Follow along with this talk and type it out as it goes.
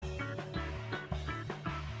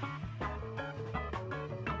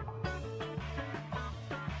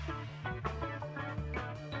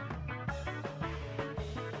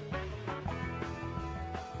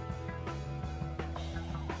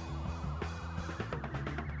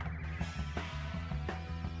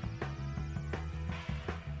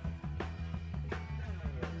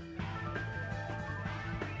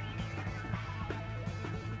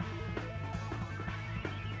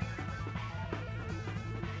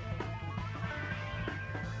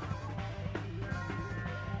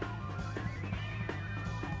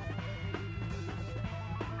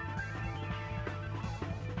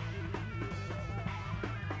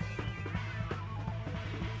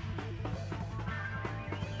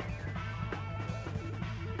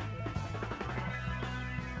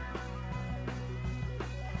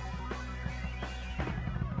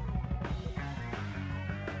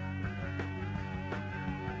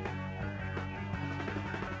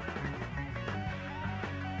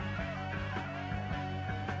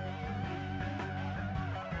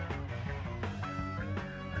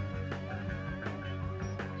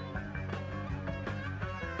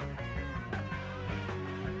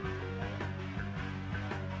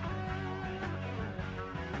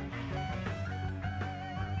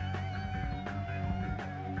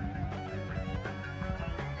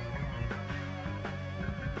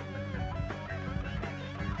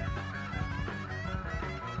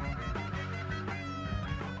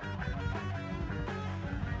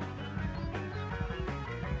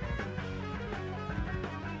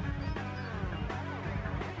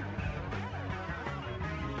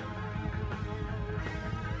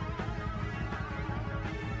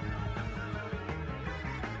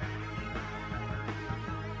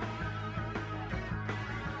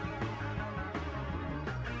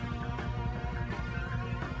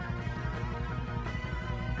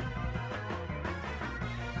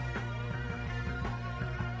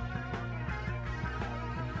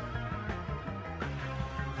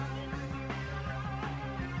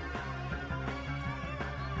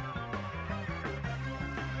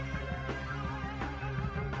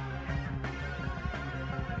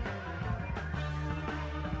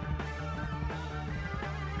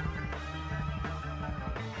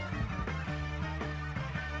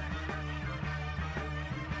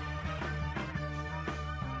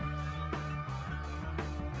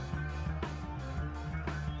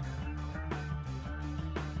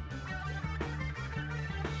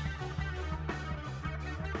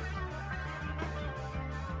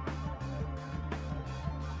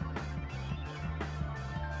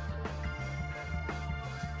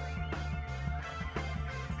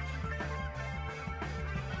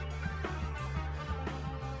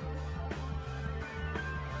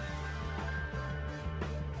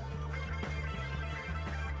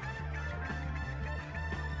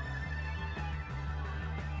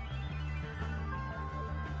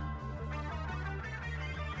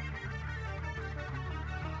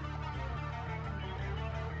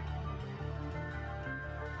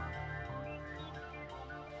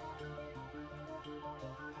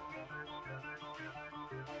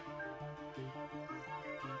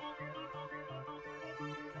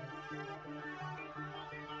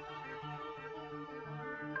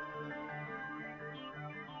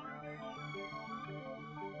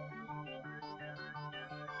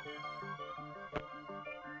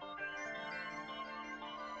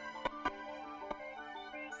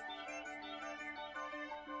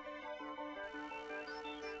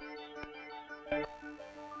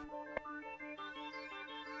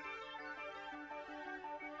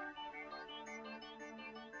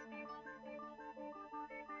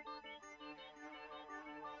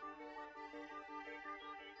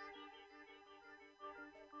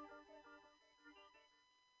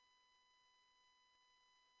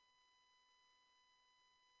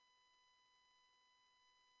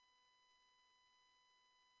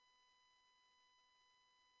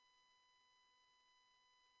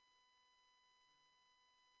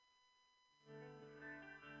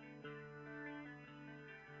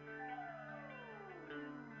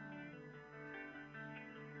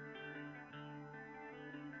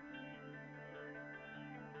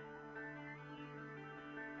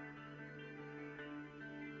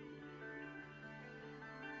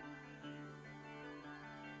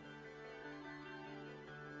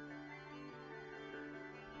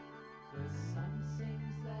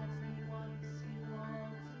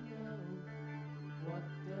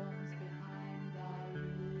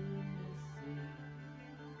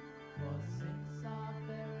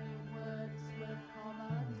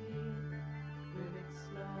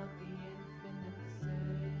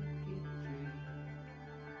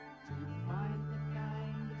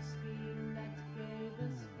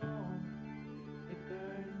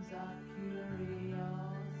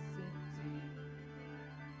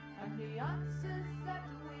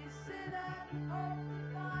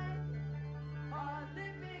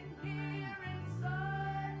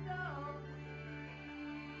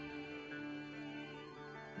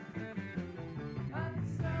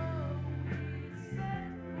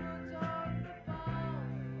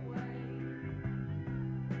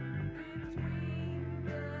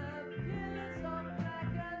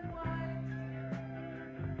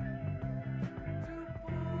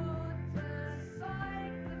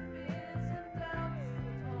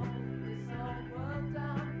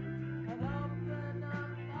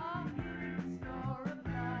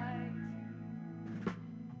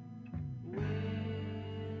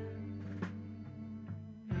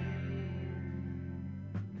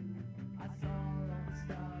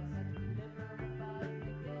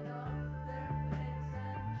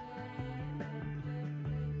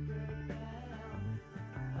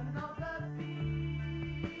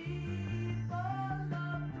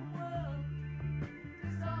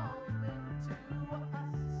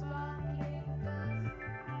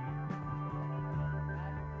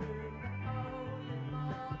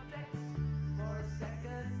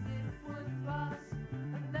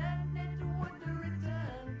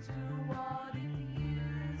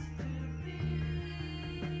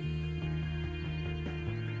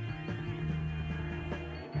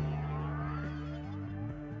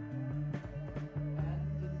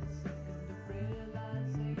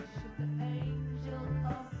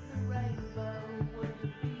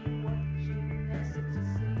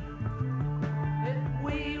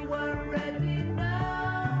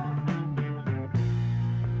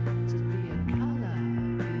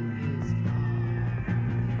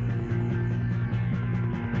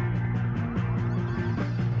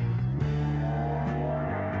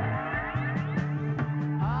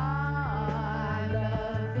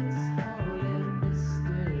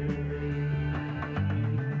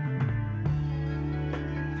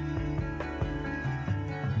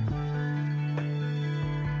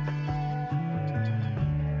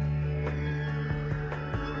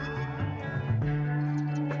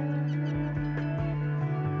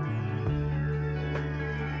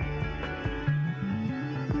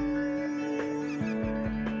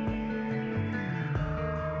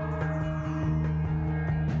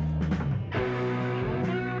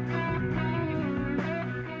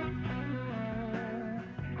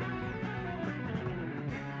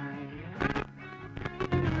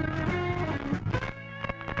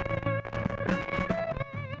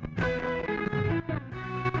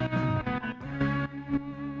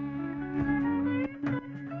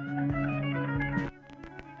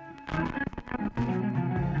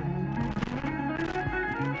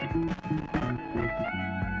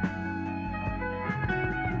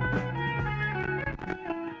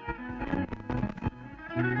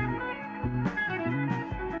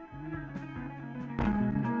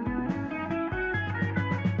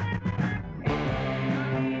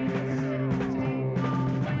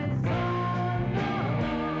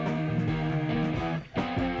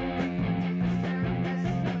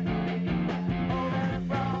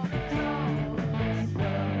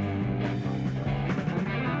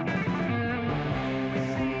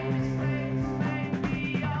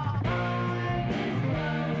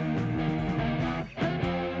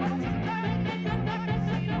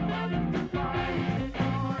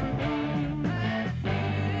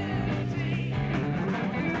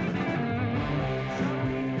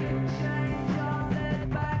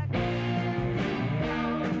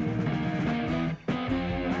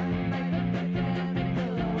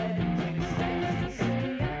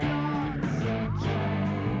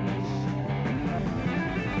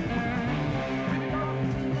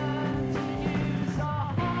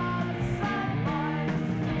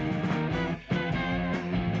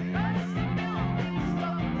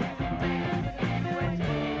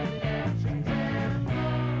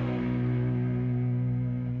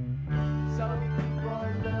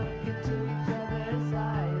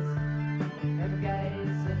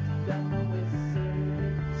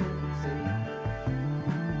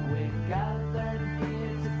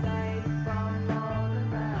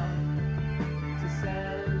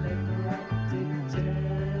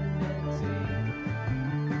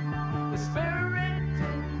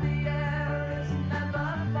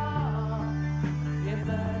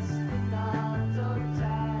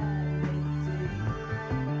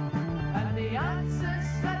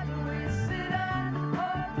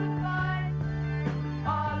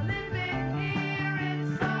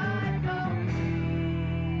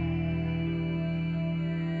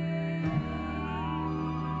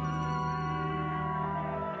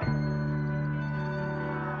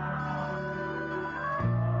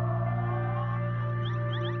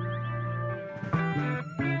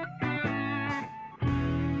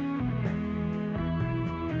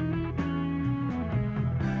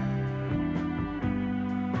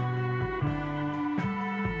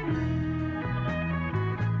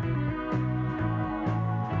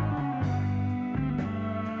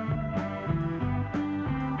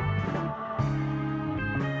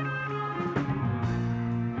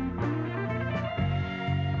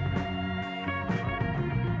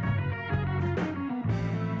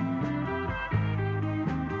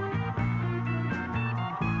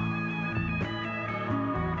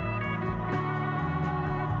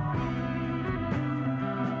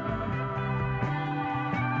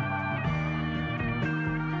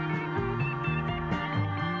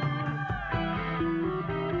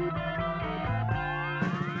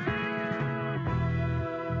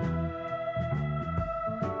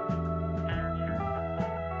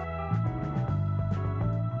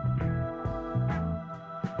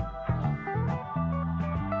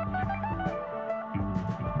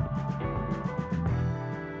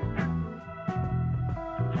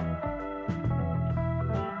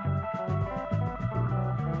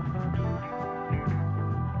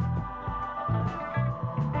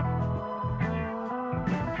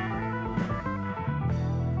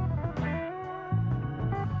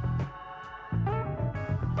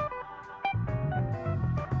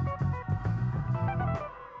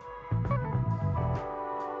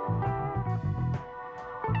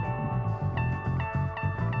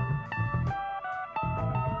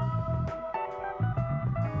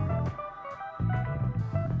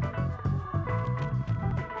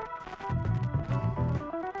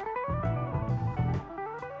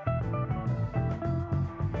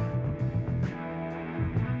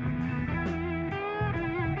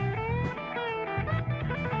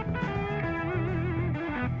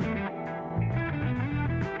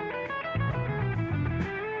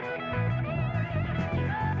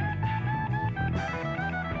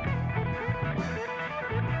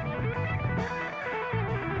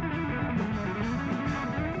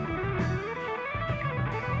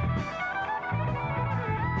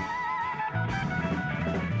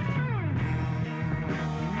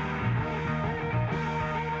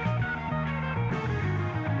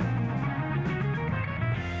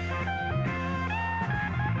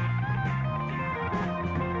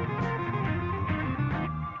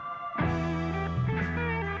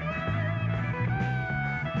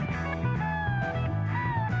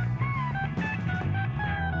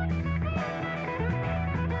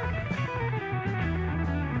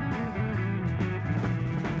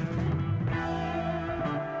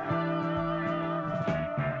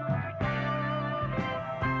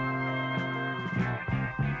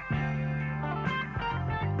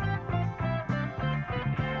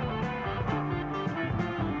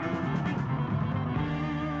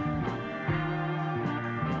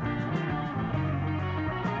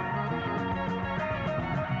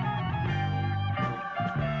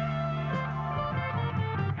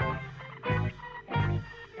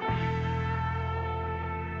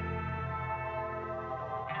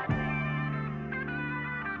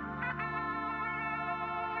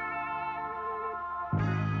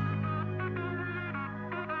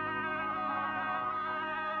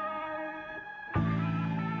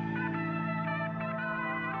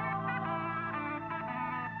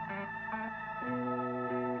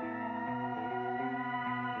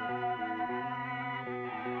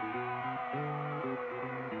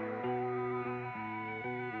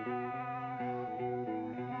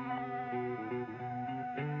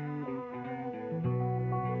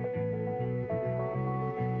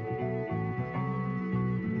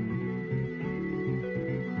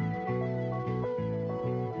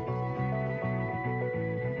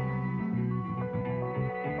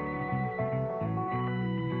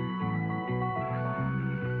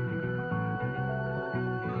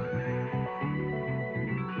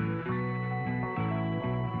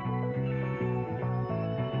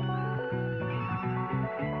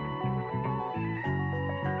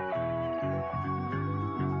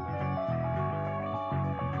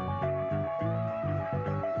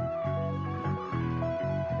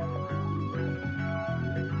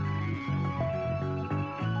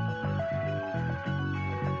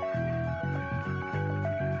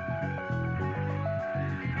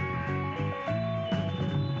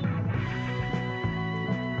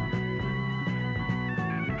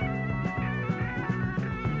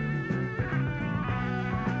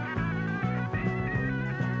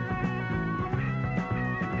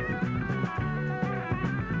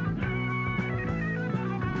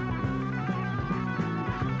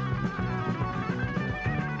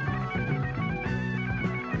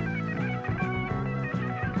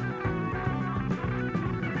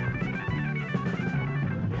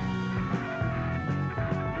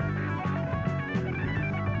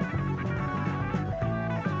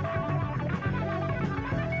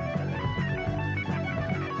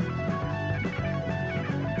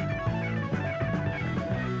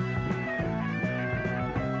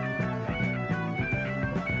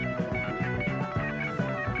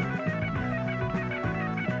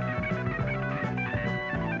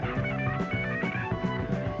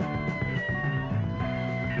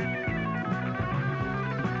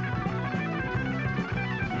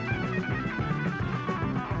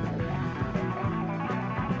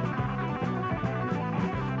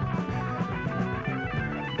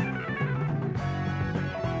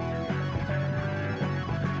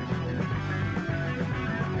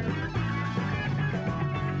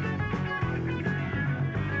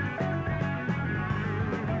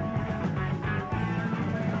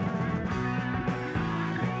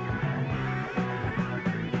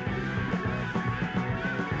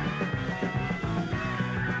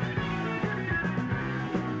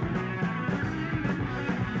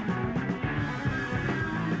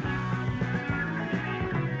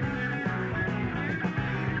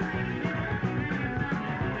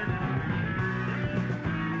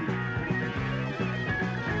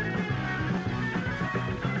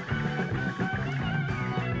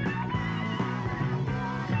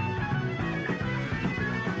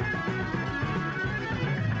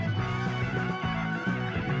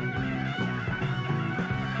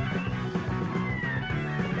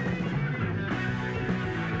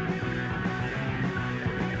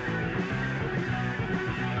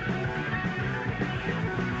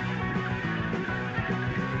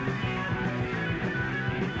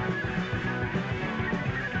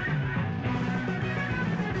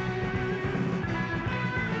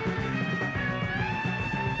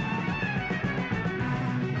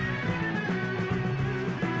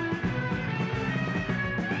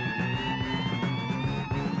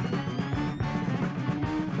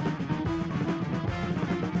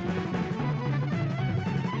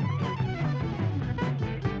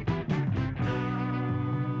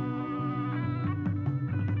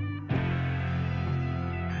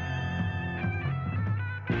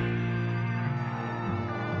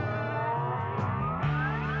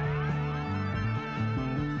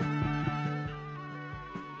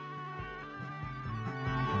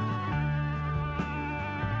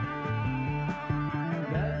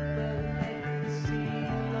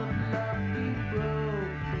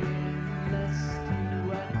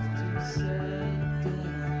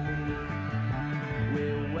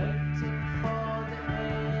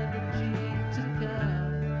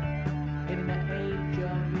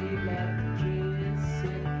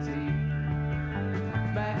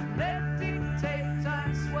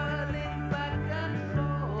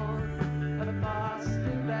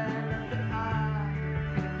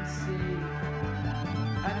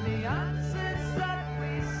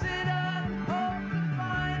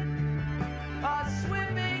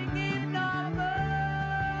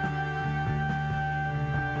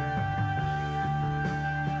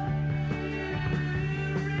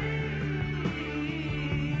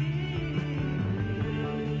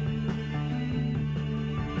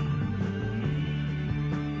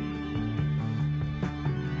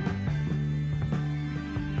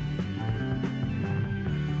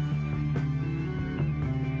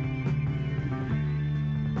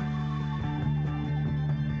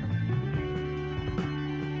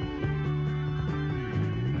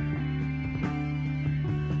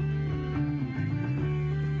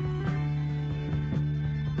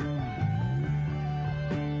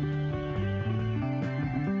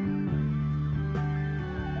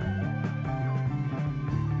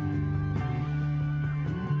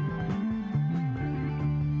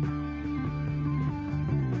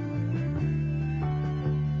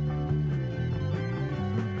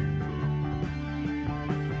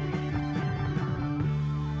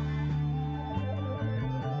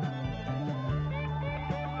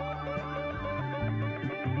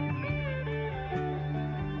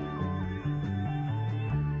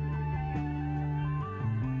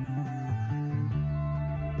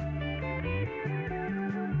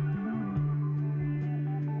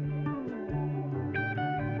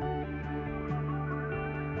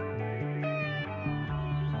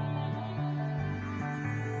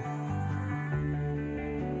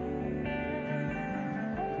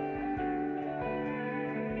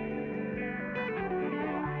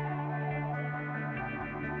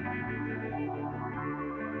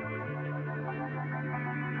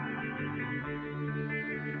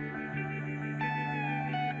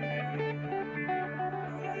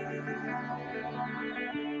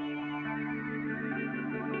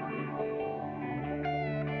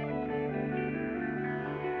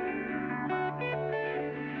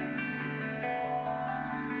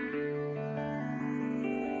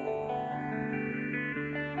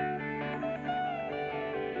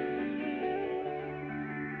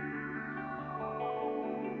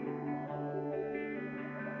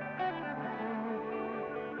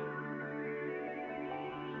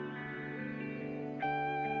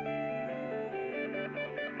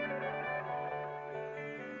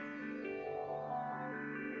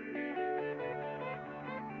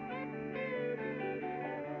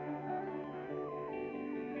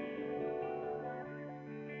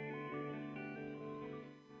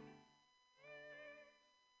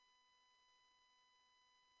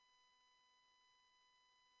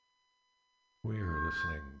We're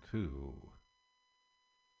listening to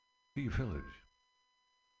Steve Village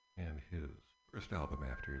and his first album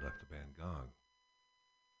after he left the band Gong.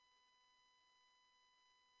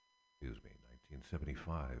 Excuse me,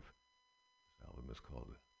 1975. This album is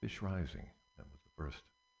called Fish Rising. That was the first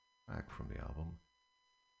track from the album,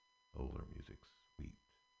 Solar Music Suite.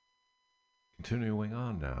 Continuing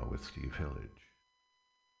on now with Steve Village.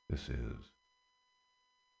 This is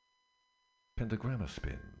Pentagramma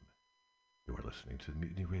Spin. You are listening to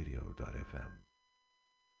MutinyRadio.fm.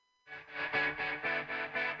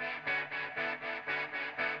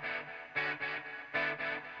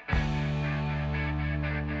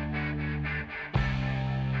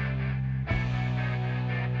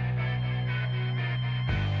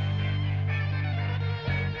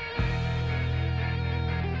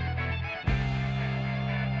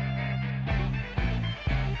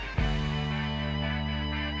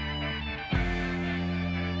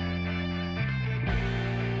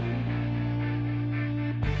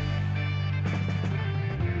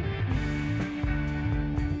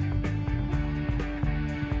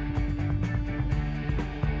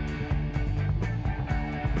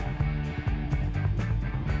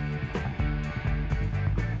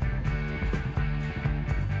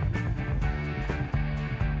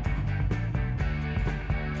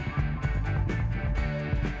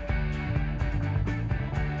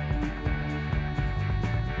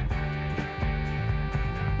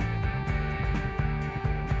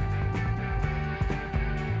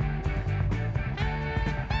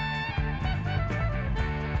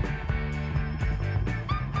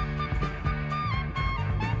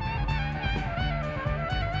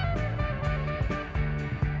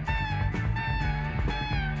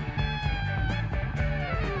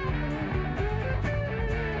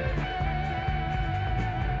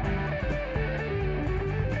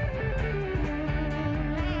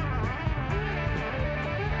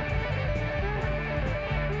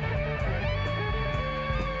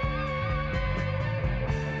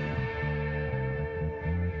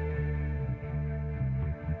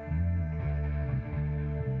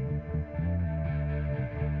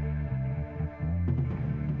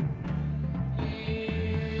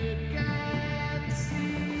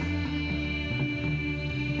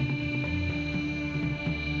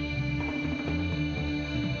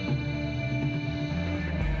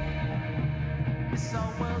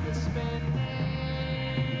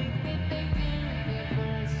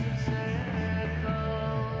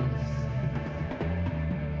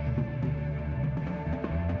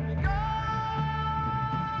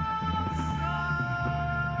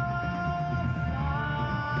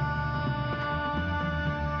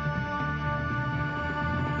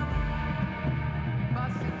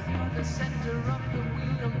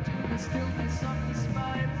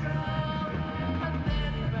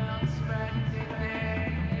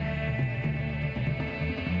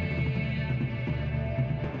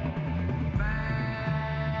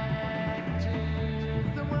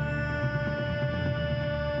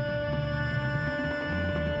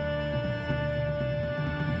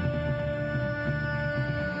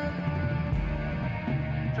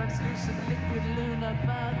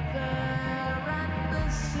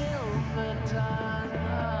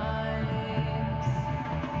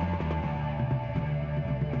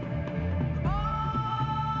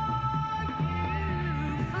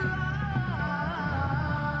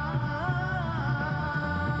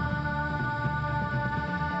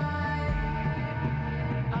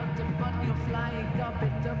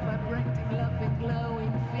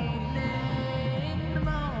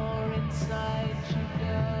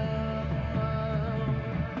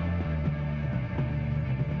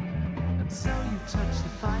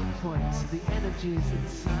 Energies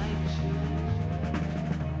inside you,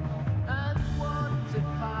 earth, water,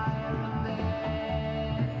 fire, and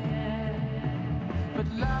air. But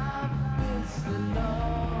love is the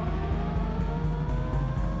law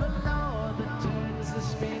that turns the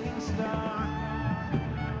spinning star.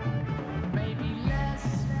 Maybe less,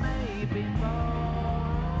 maybe more.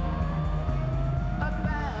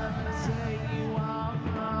 Above say you are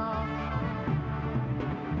wrong.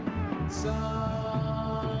 So.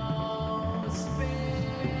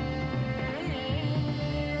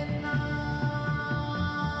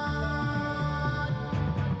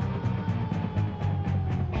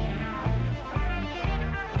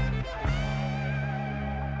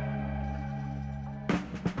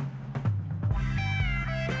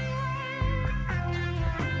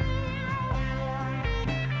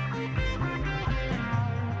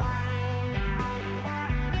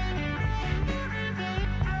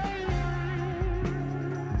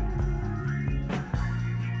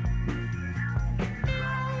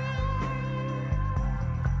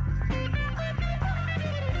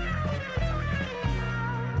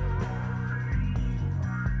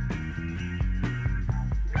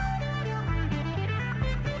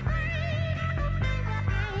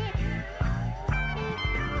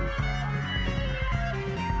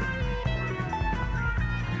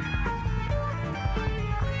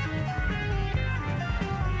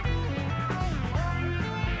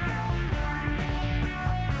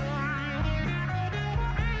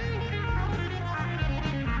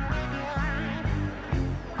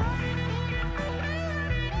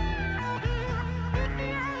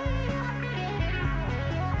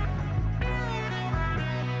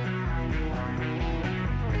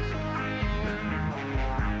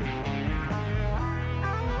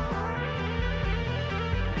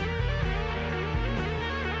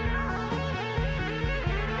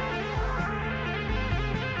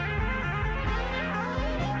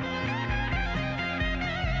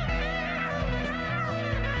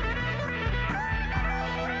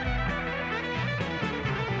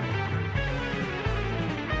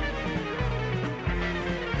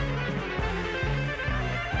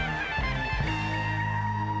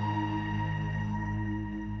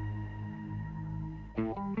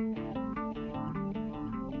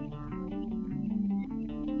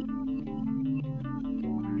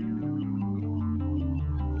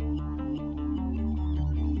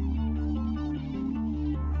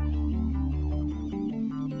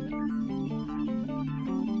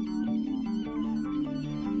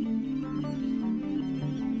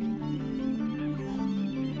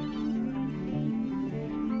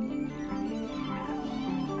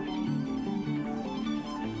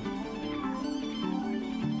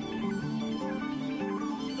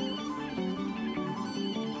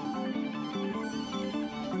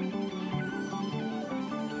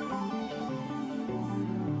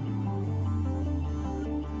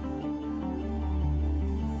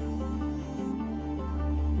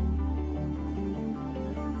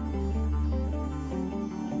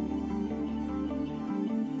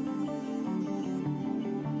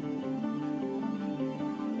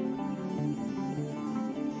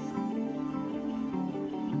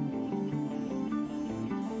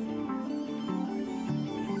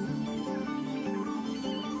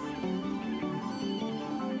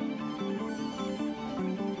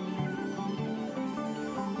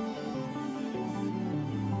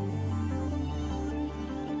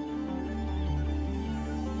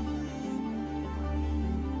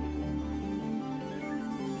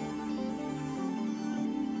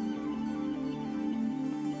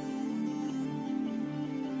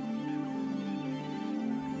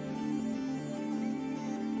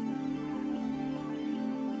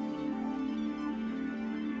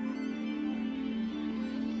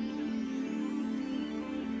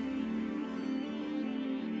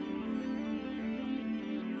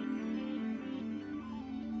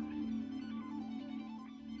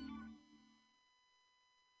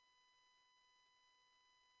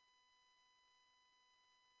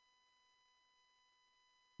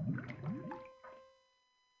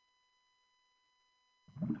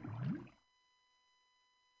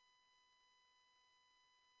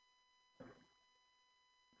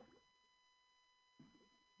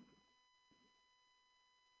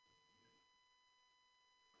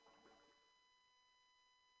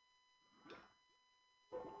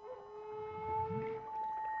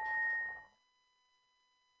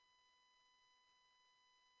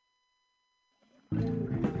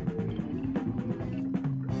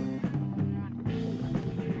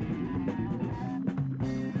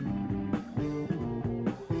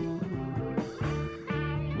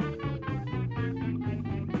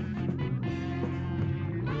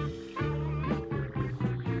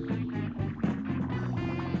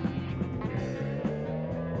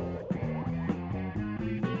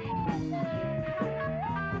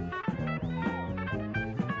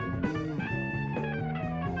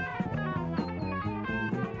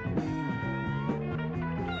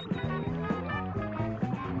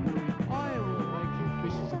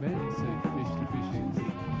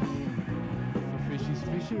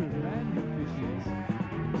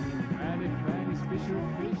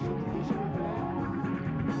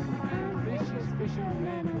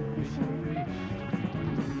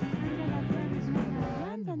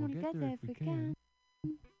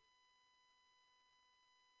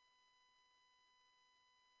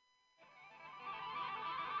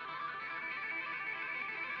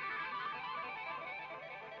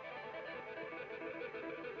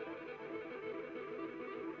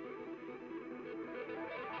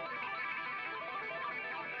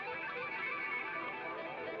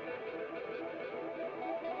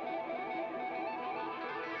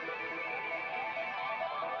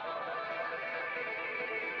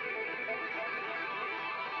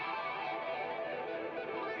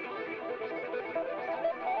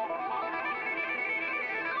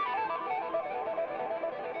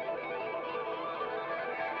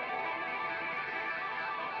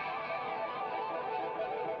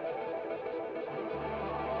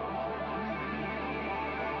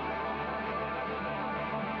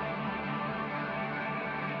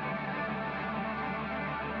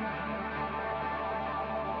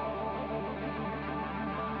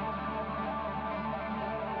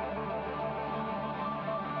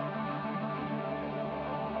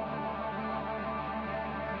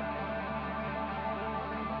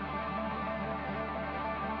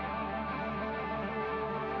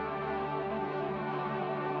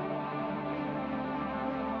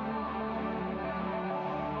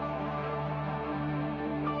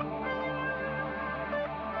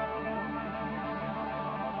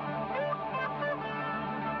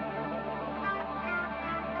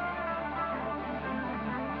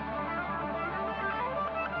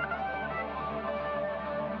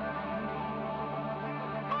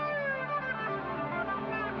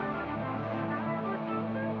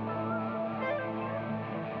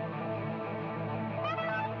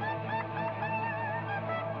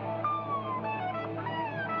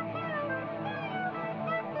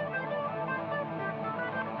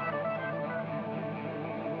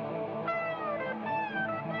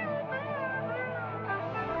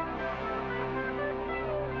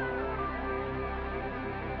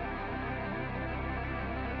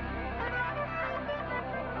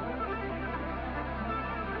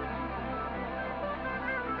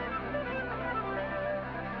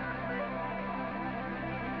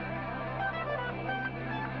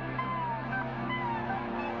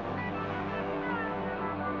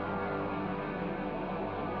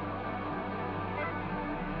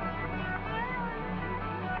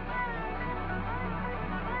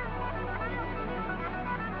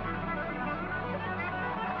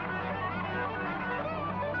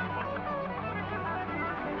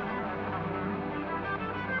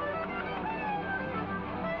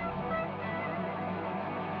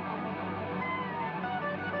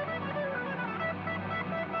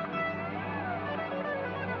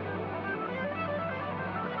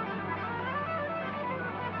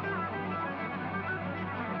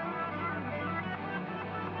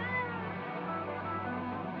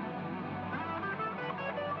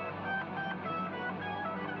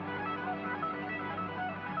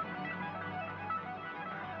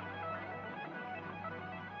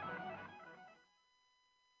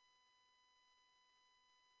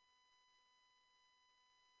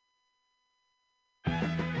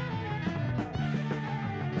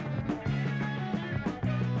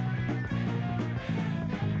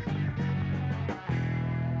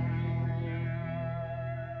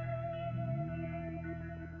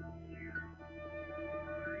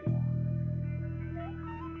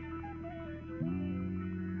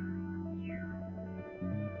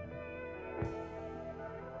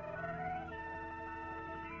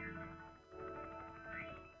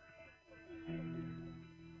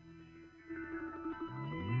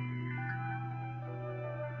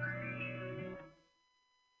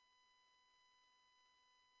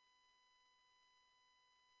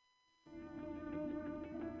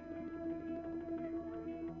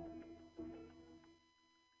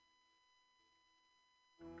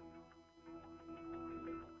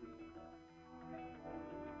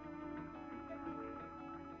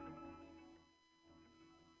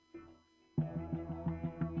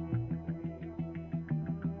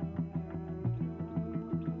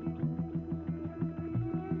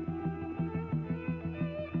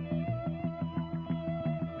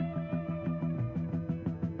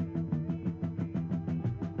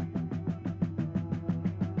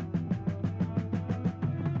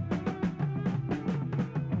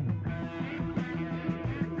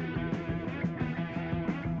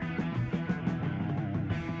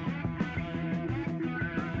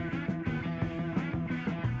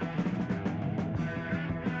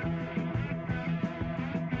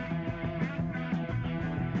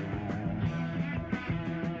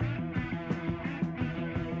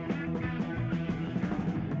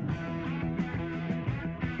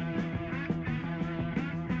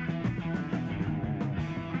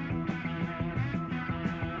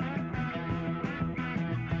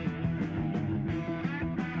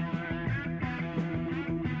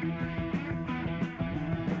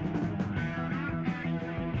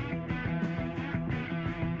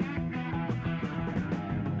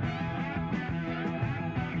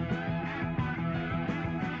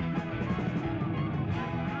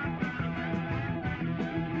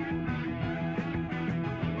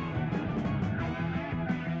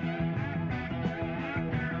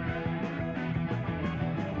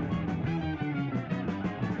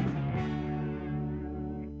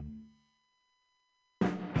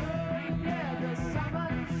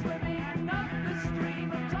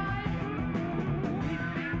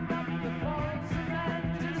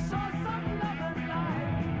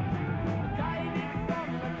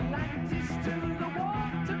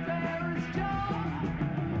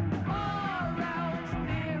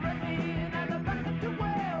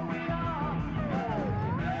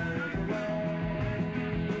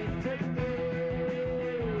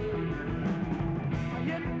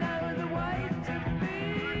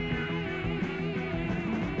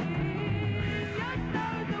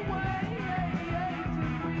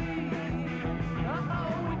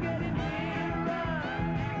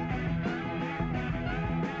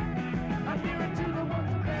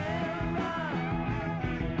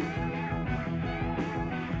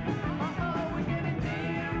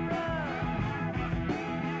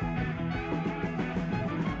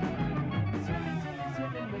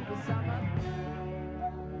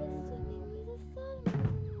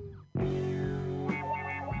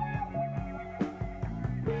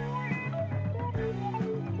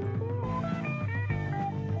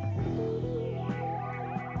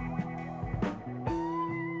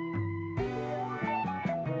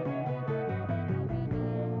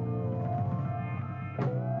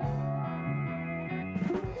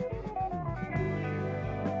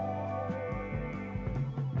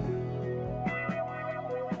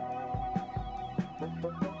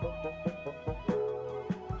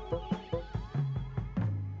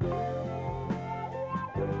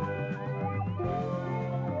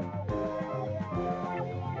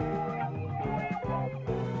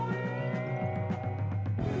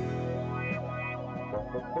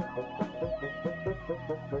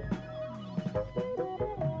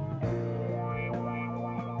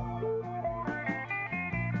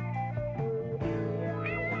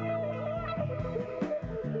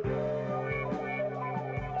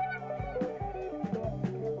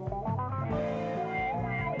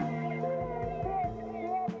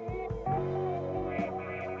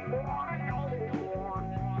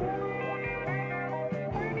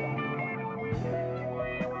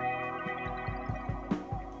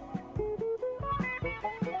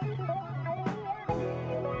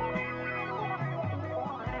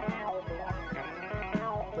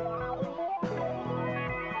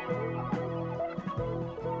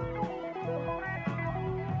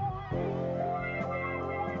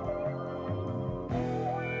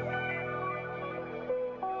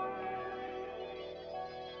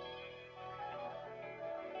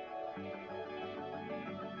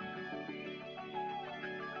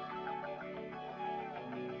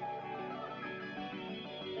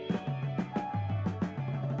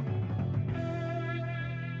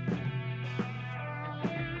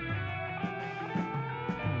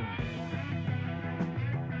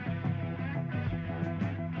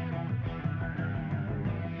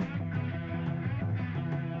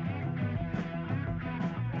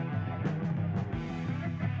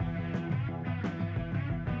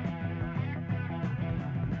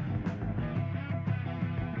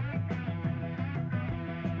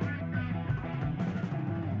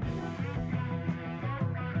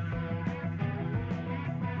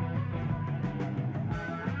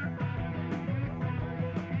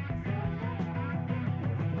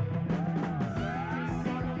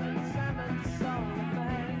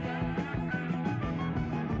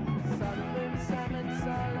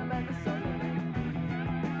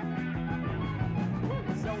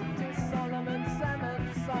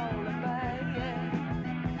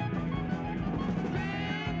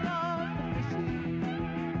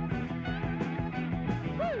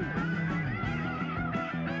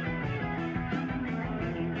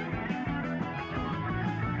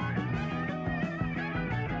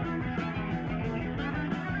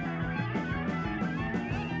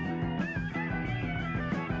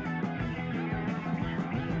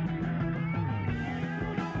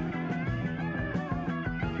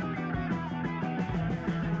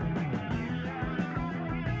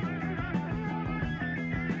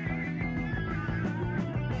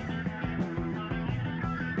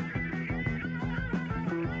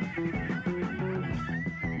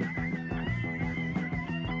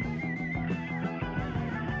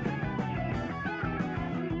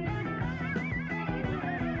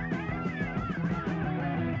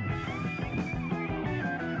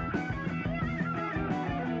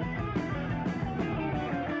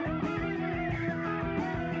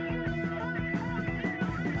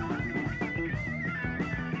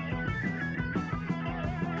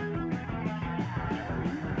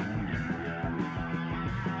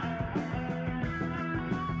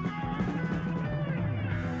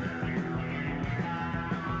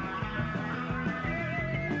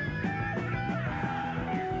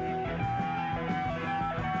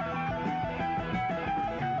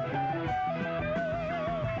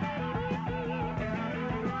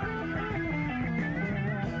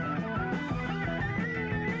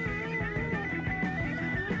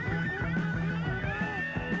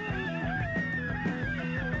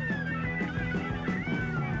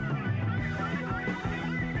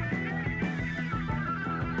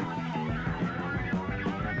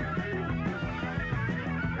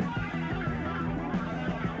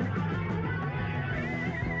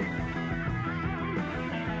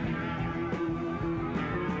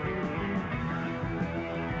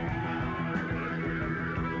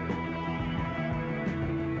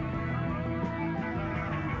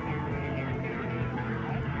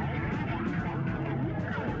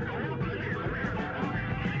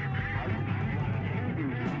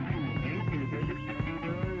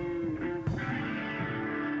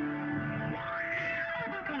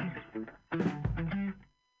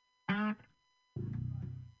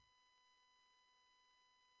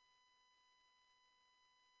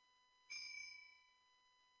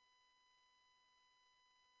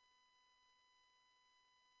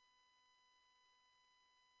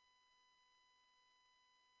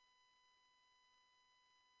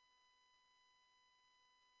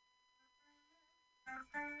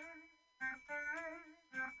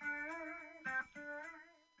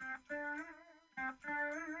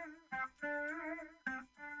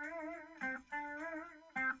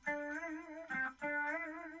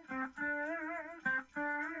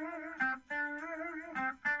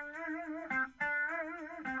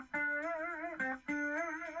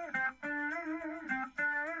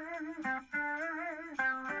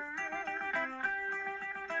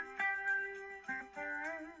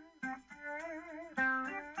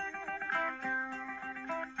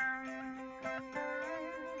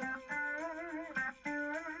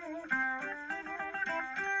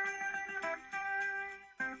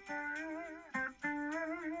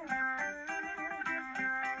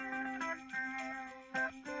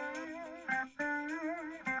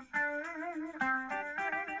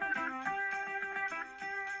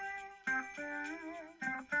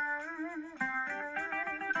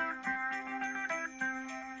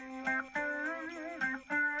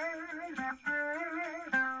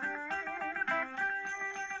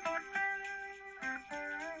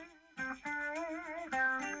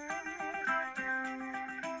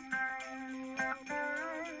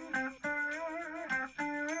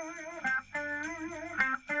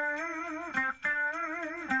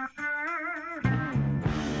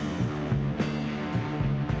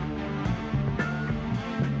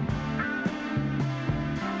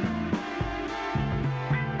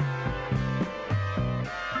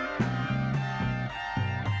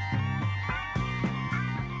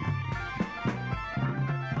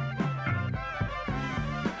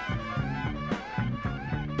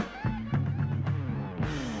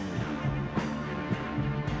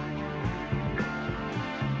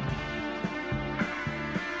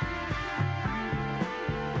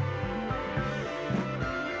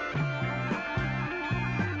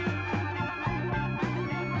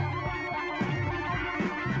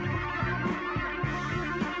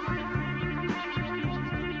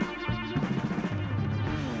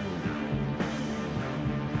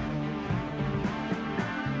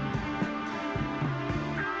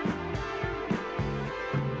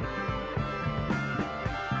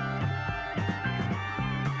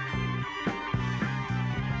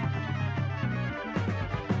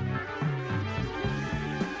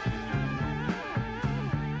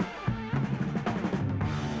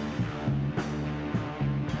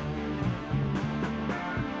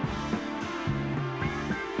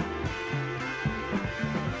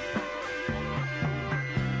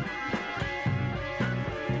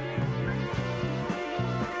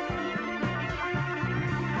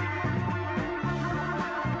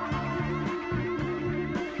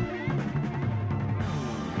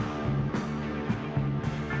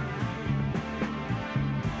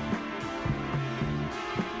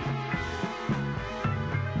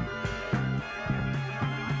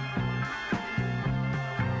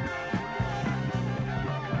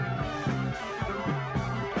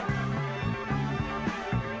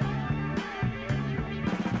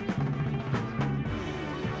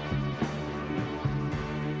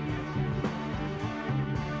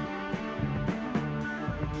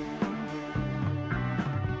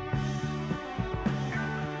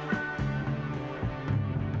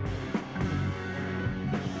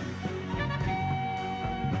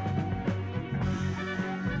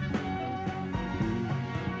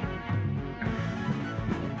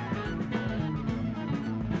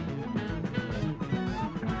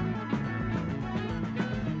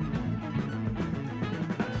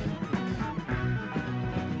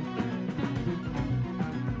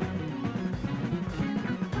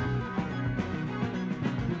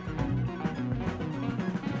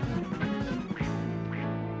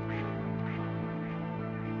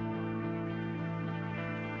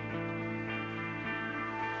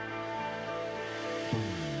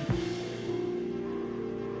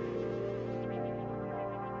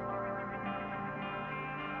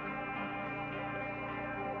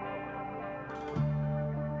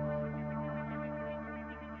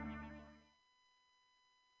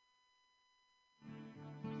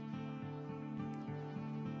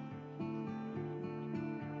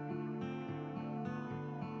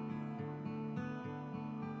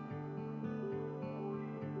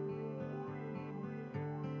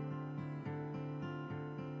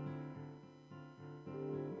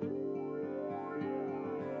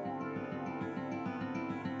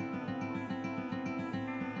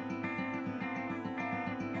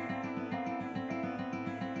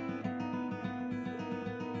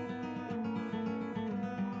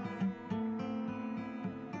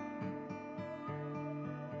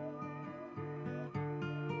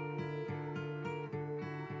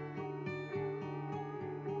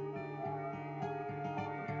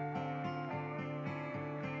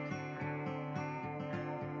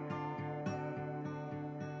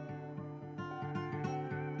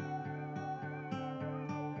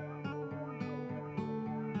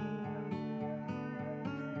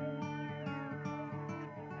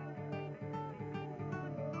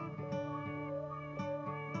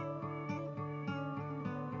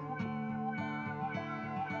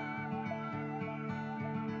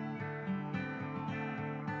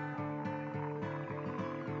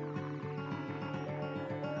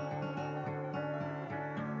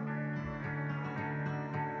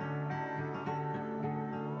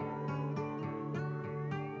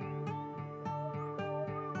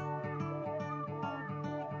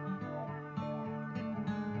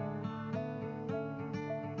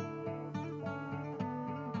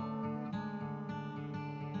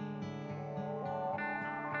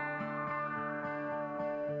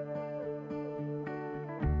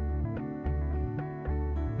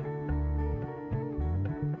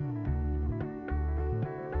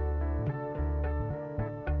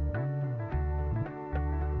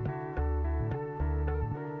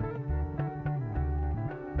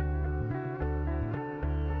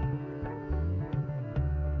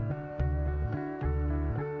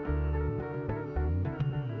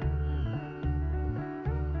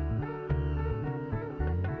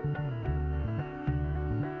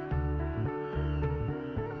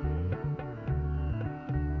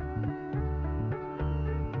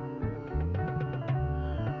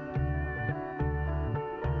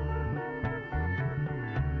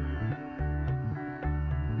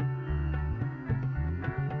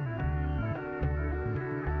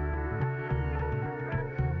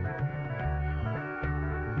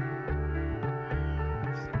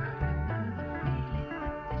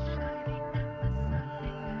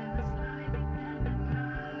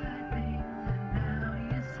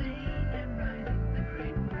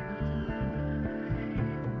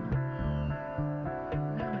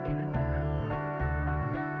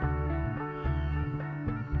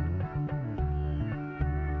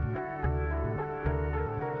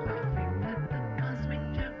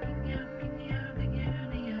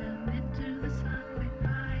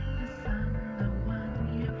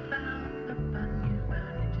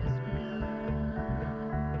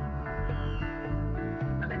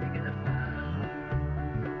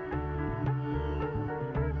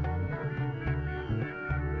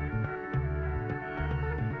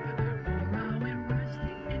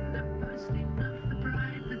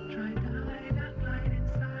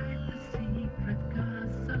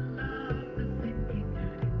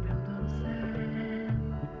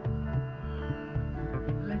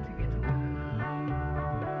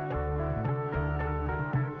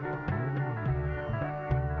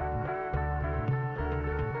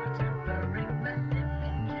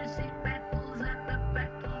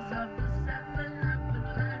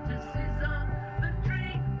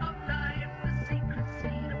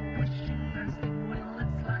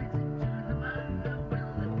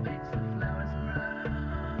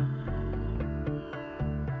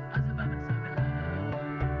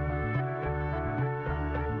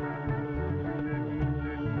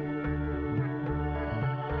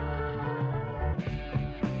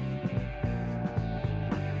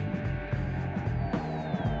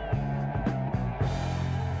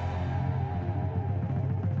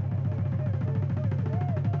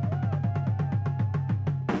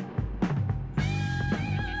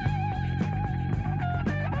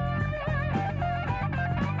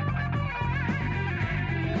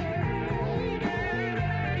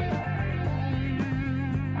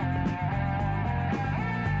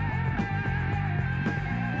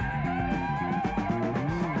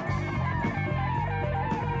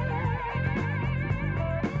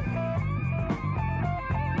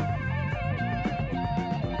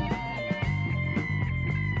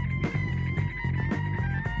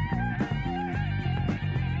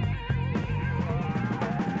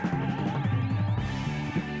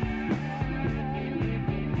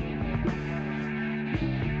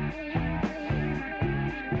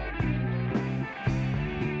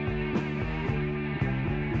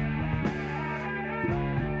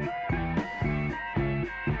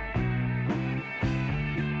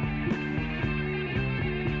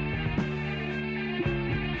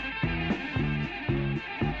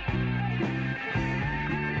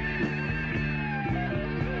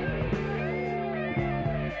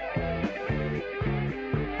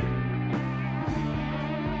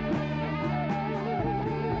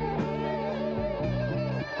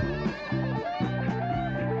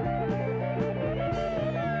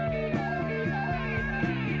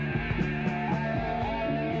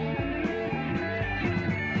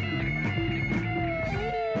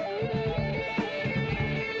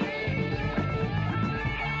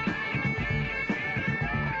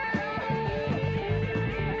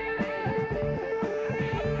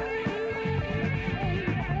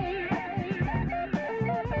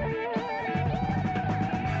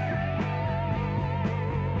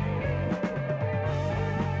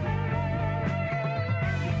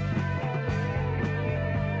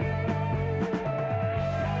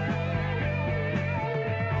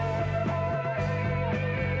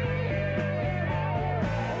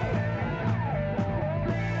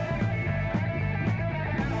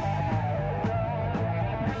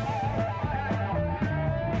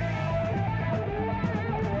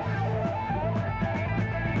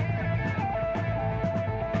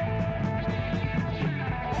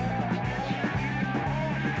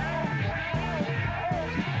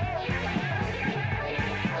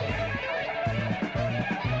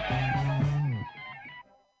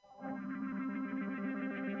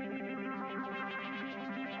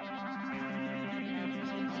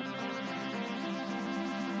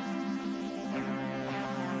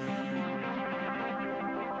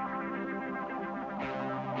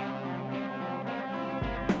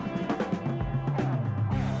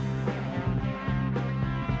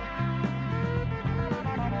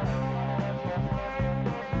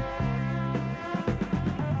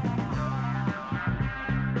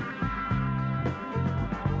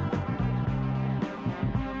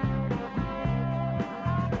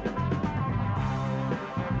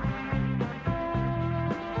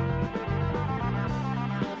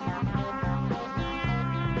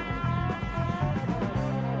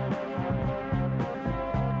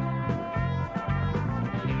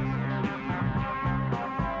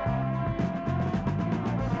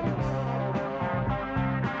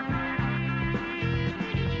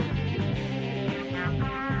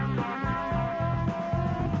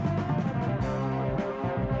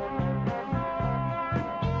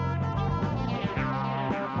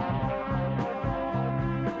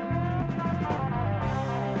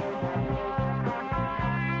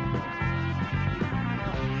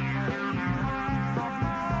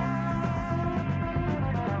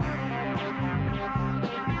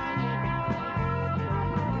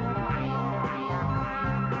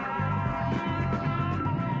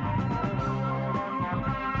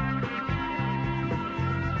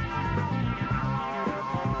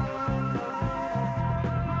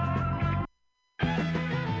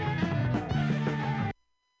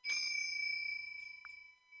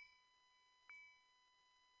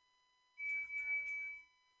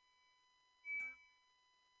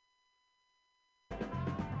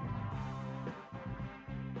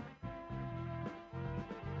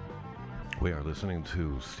 We are listening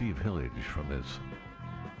to Steve Hillage from his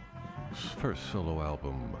first solo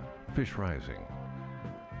album, Fish Rising.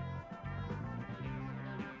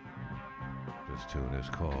 This tune is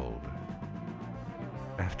called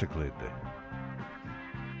Afterglid.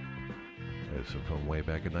 It's from way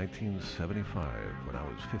back in 1975 when I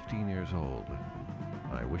was 15 years old.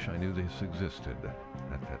 I wish I knew this existed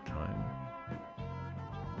at that time.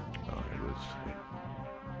 I was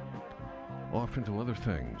off into other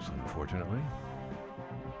things, unfortunately.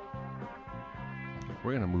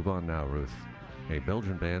 We're going to move on now with a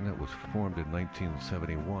Belgian band that was formed in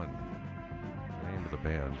 1971. The name of the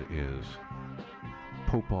band is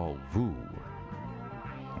Popol Vuh.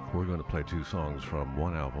 We're going to play two songs from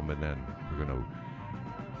one album, and then we're going to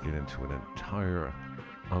get into an entire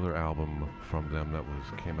other album from them that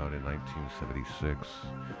came out in 1976.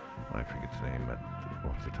 I forget the name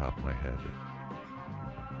off the top of my head.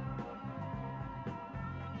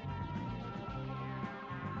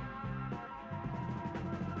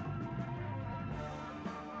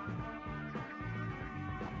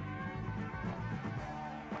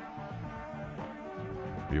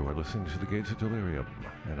 You are listening to The Gates of Delirium,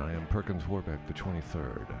 and I am Perkins Warbeck, the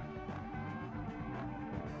 23rd.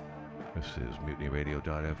 This is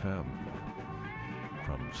MutinyRadio.fm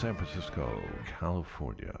from San Francisco,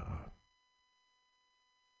 California.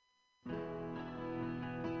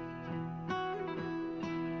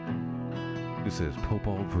 This is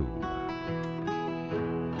Popol Vuh.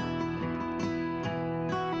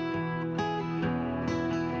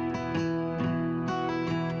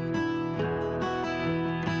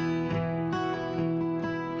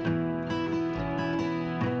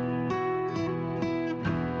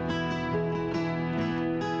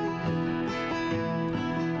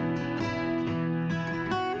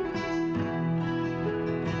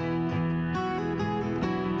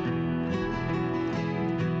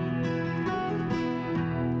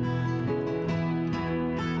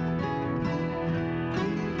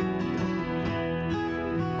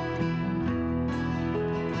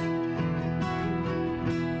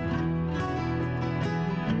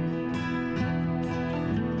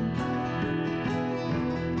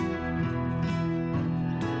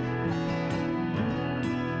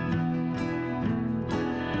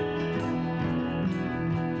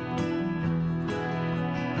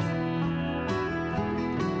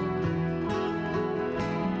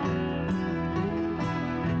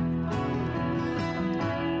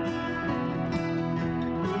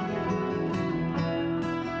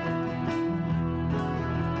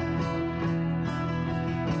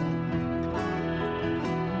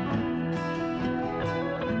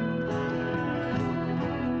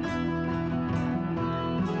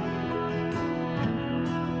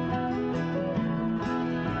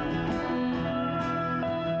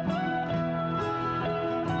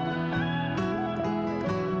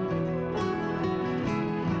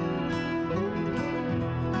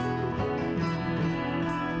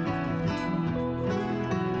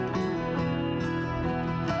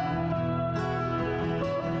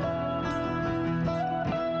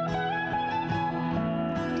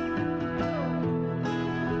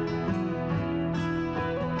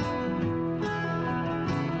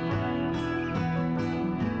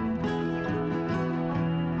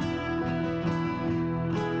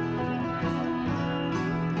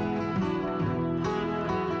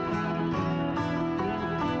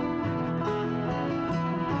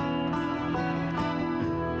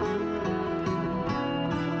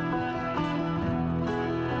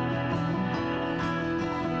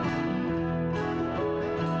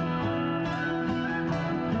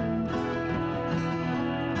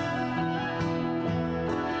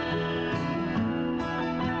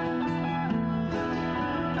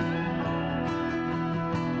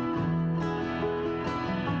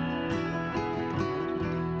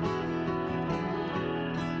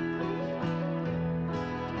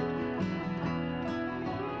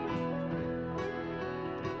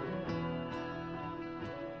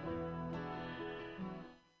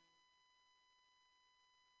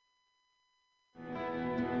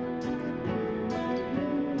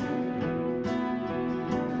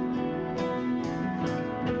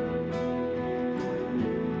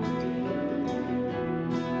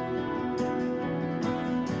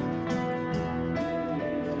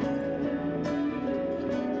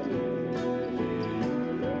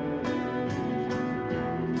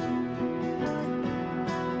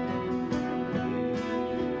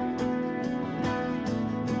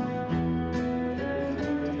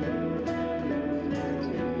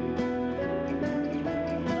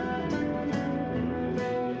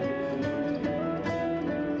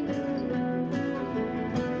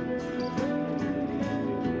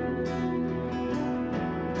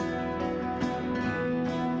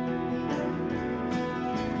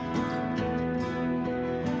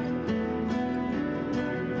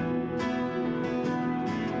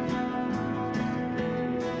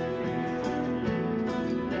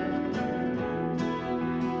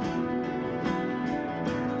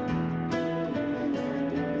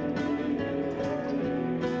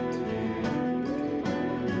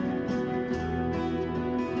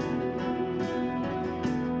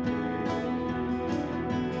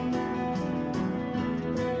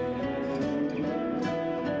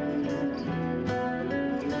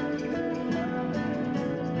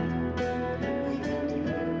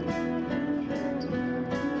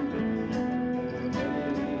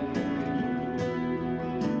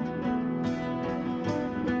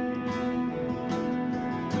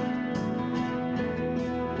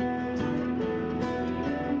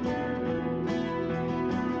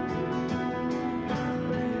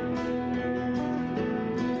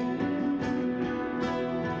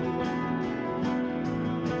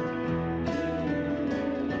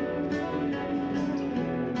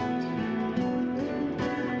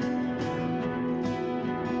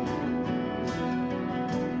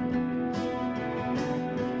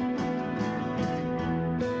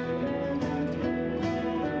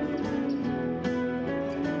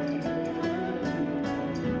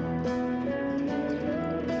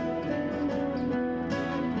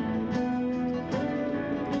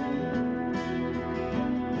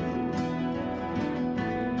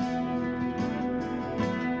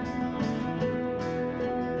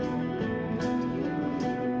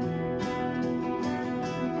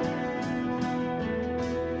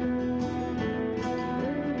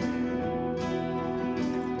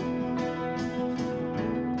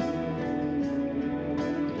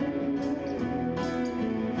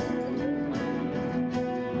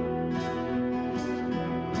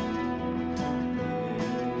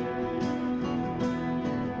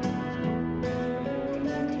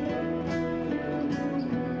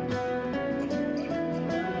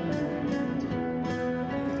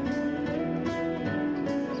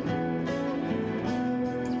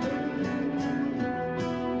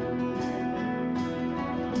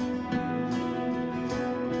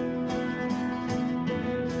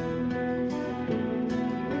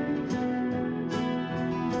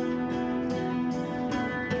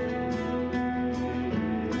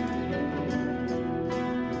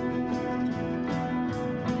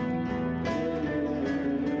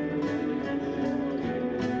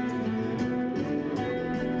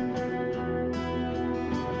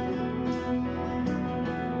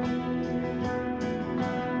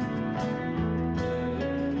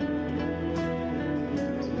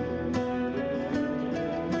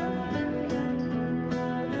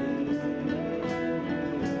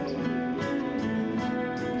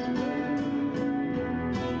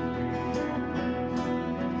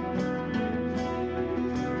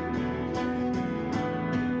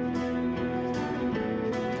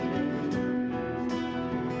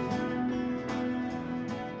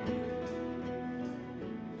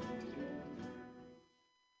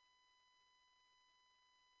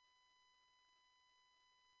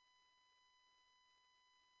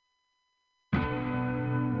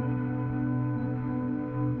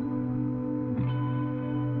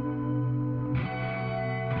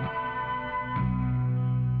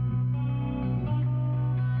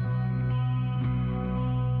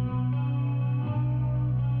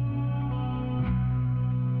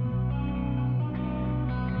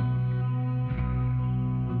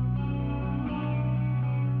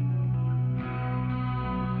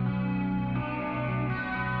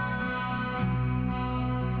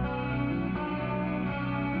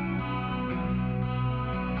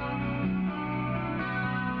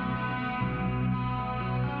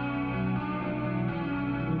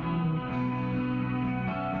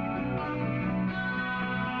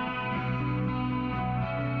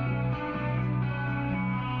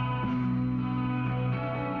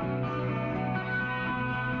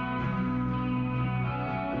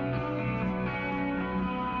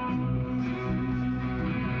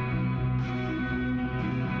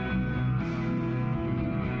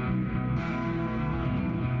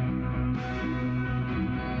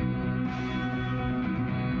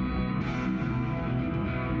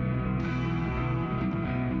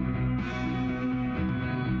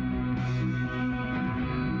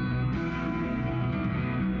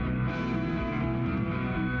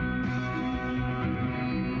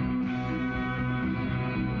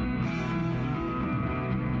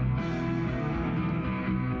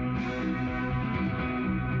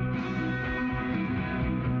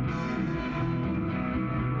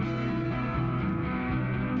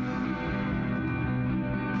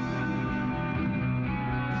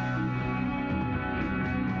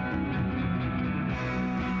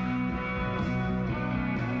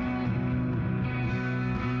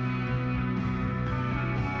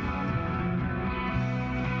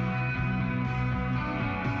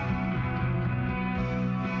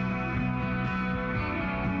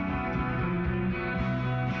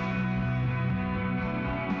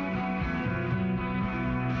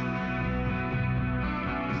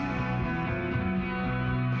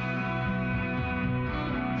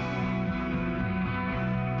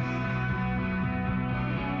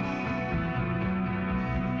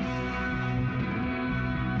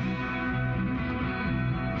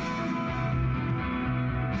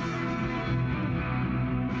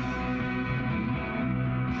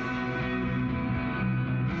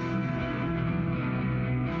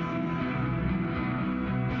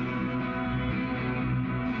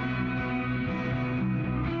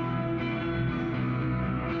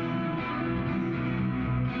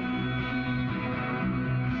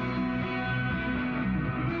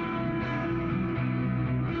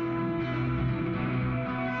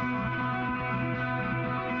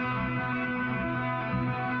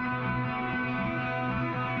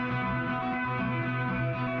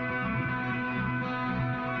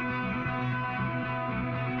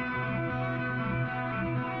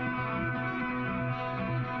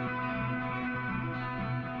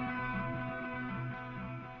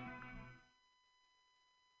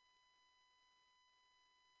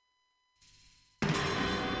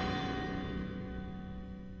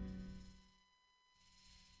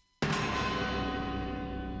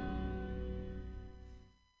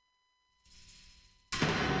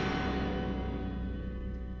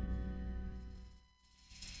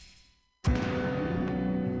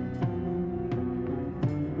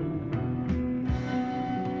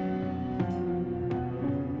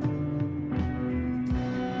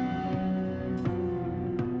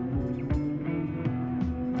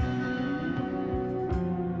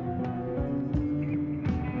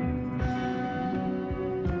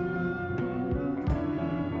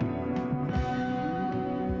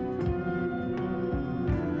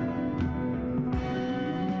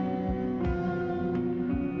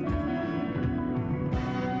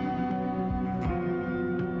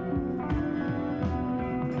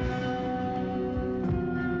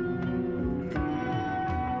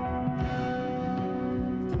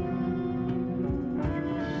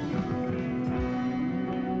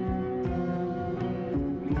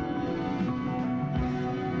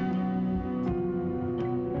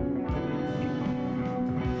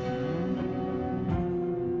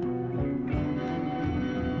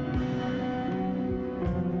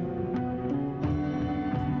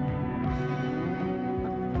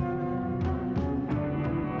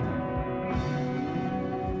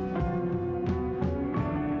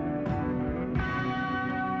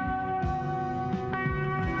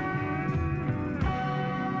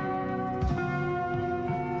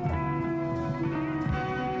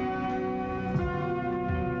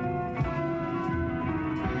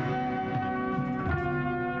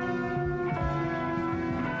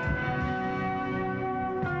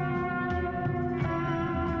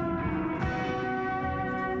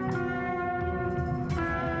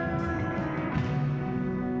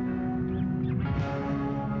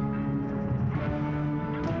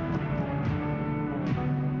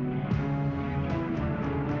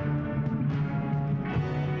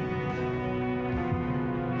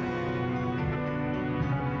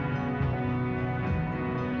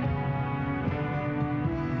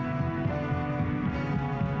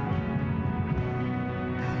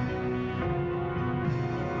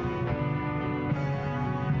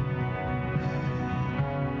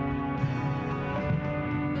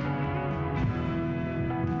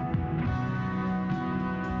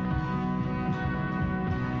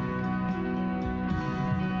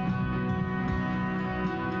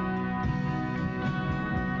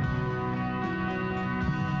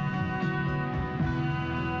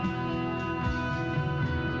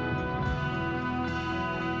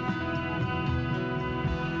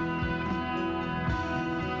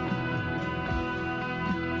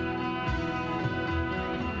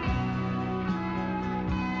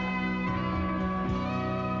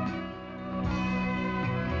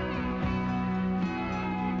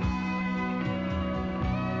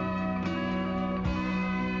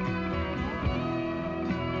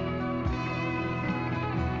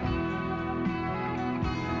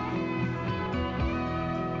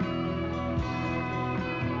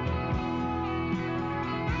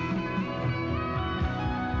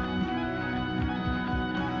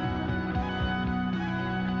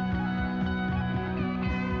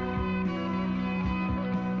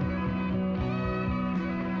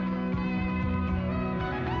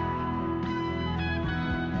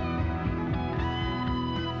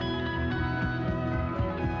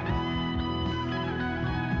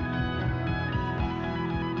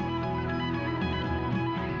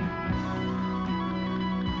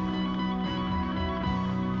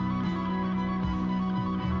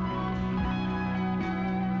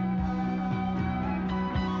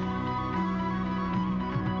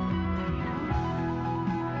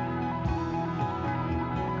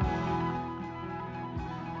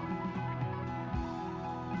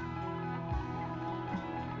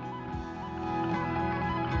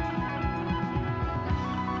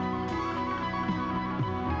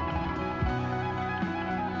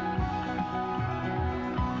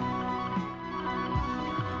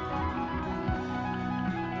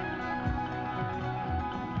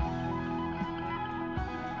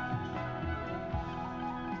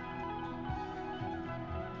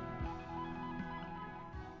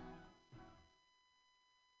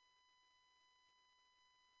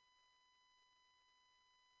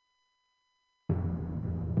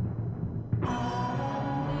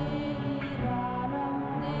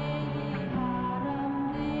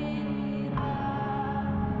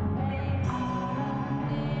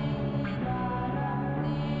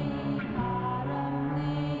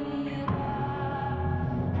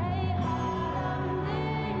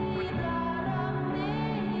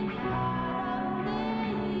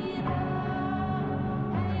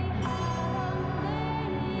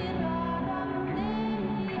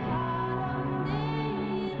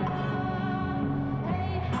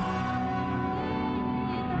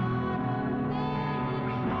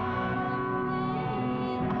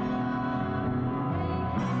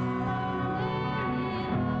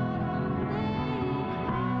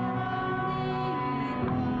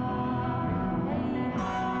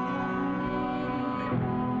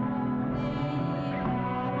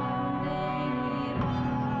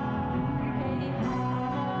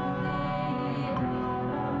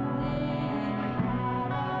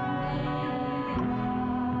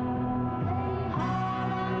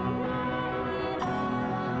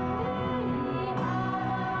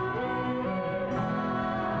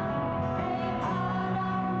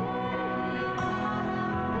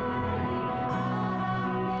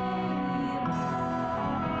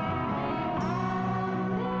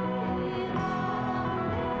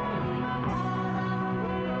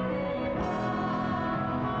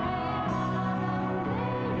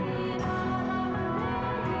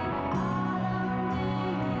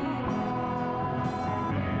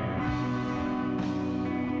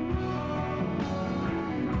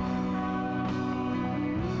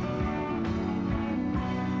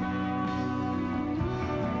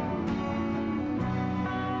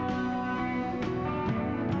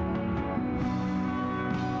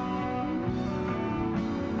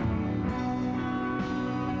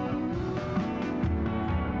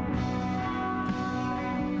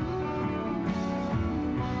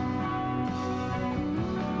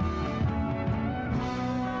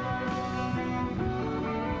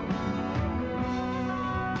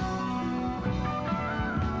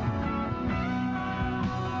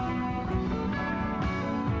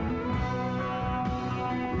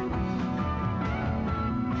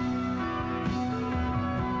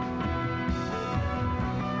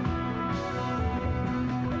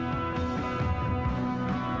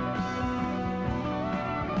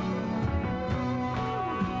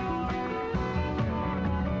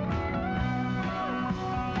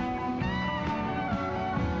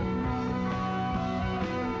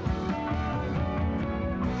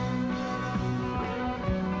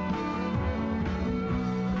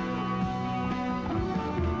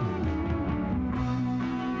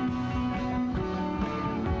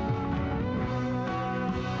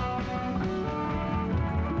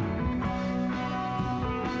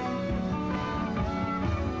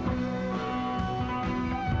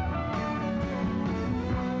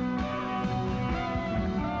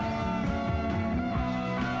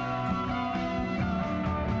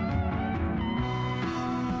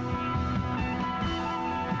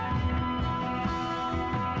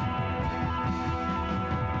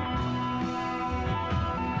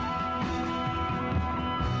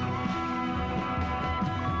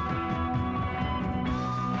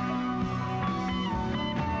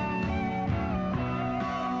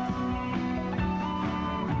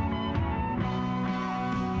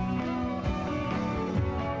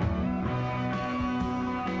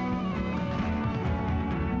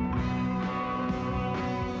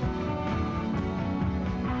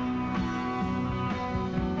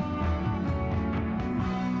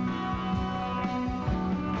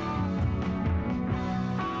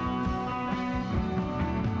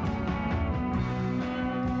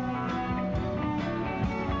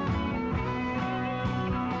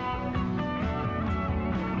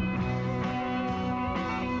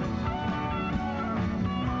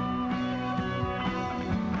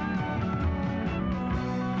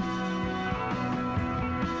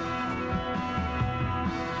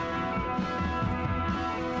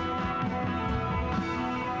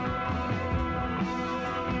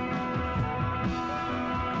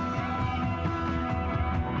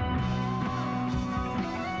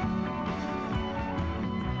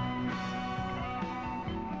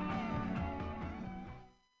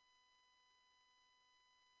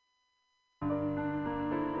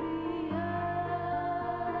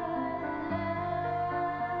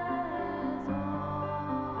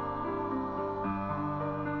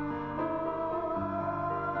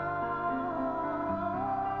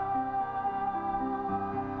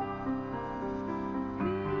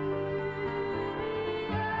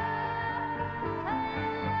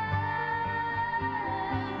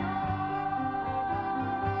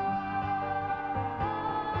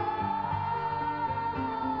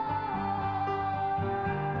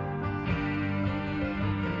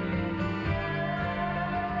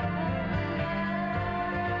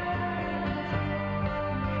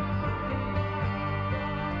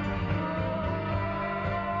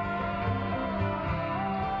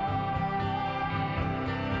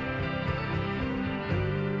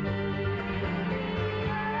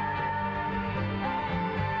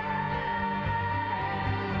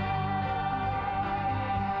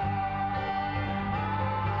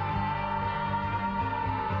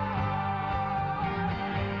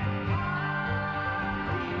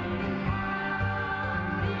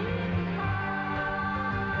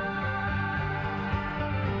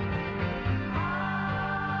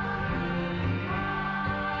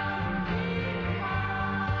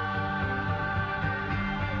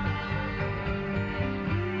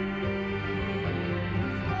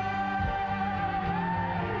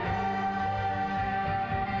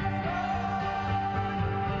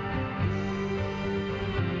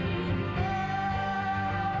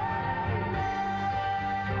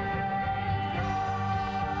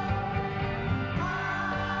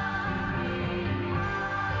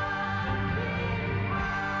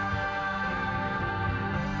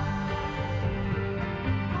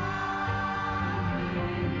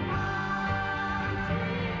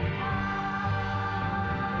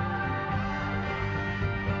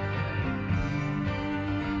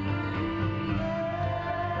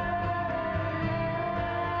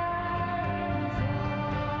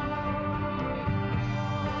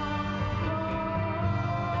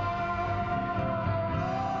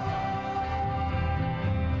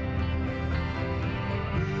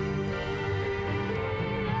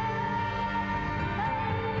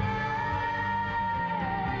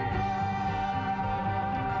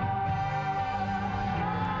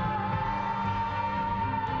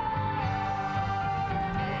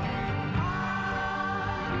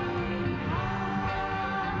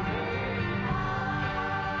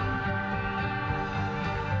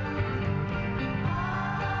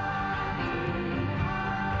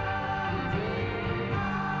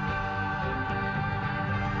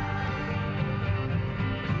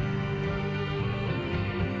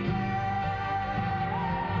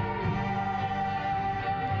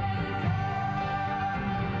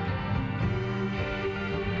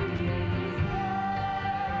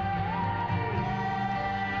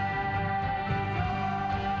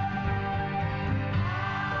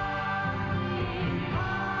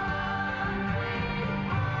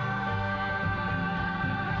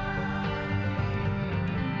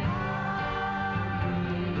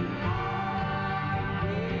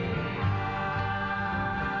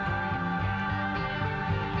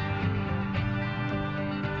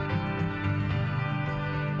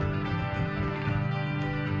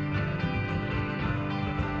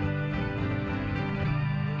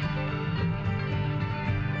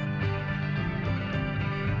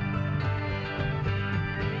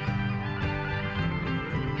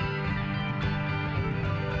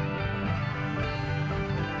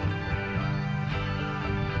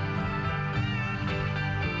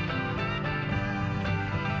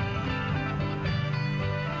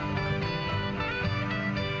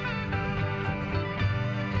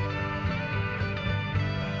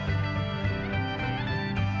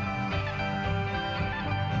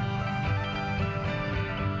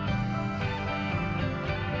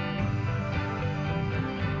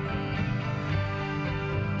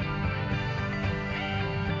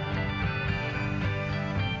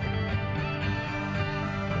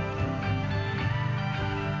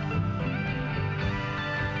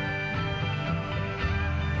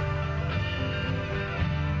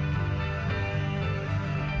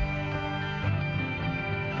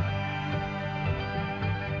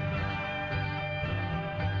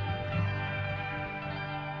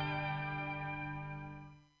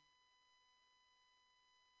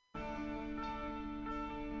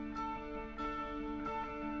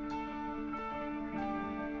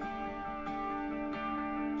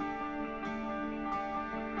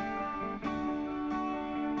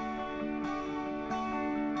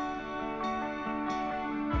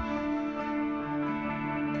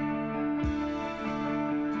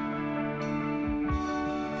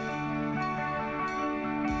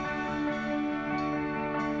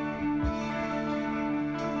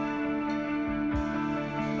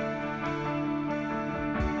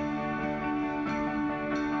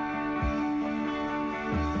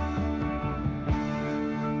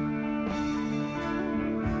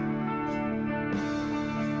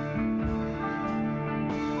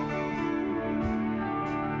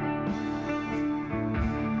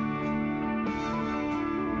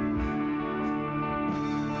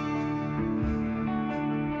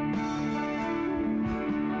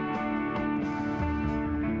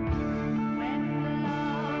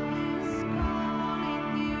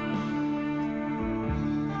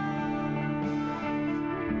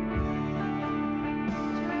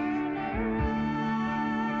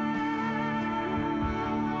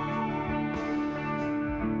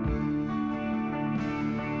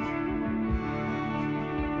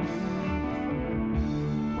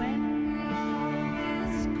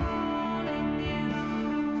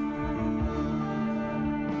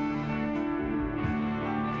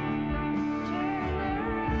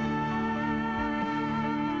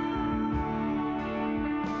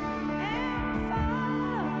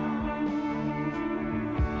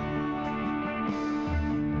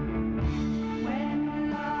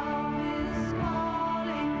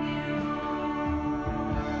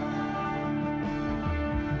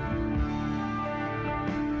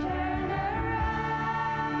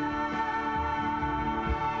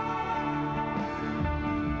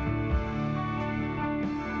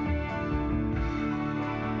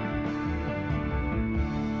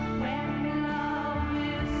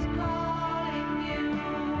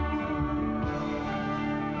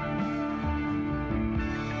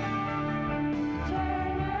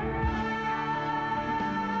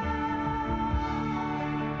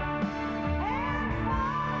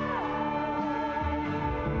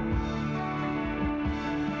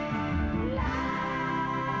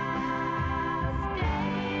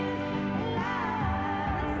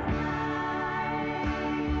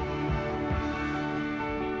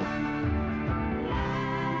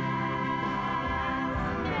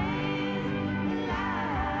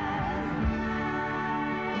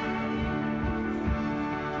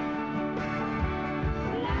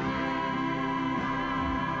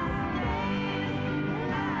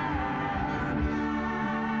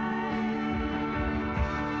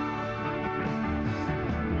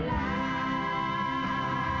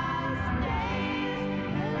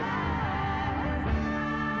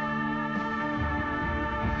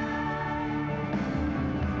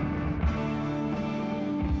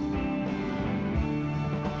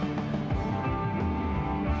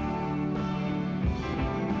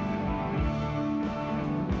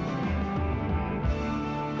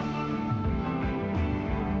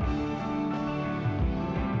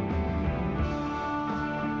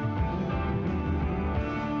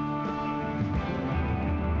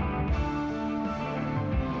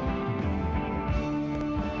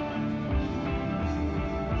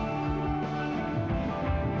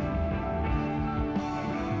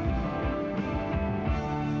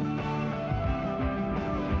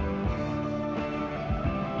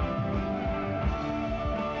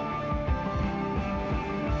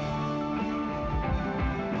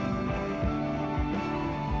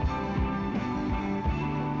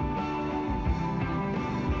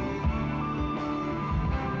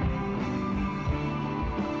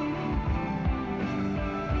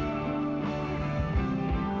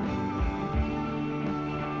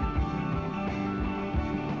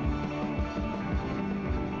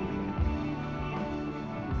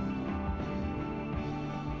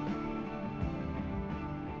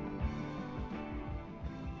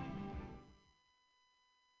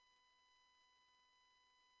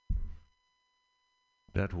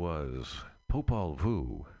 That was Popol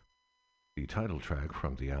Vuh, the title track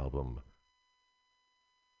from the album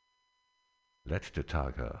Letzte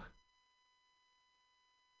Tage.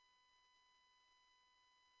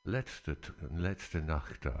 Letzte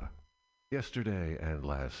Nacht. Yesterday and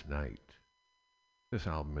Last Night. This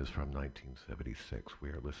album is from 1976. We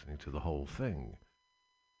are listening to the whole thing.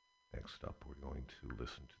 Next up, we're going to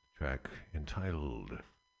listen to the track entitled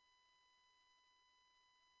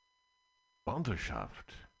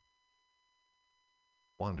Wanderschaft.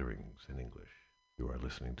 Wanderings in English. You are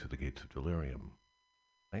listening to The Gates of Delirium.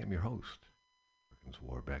 I am your host, Perkins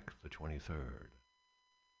Warbeck the 23rd.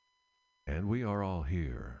 And we are all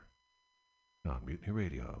here on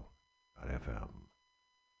MutinyRadio.fm.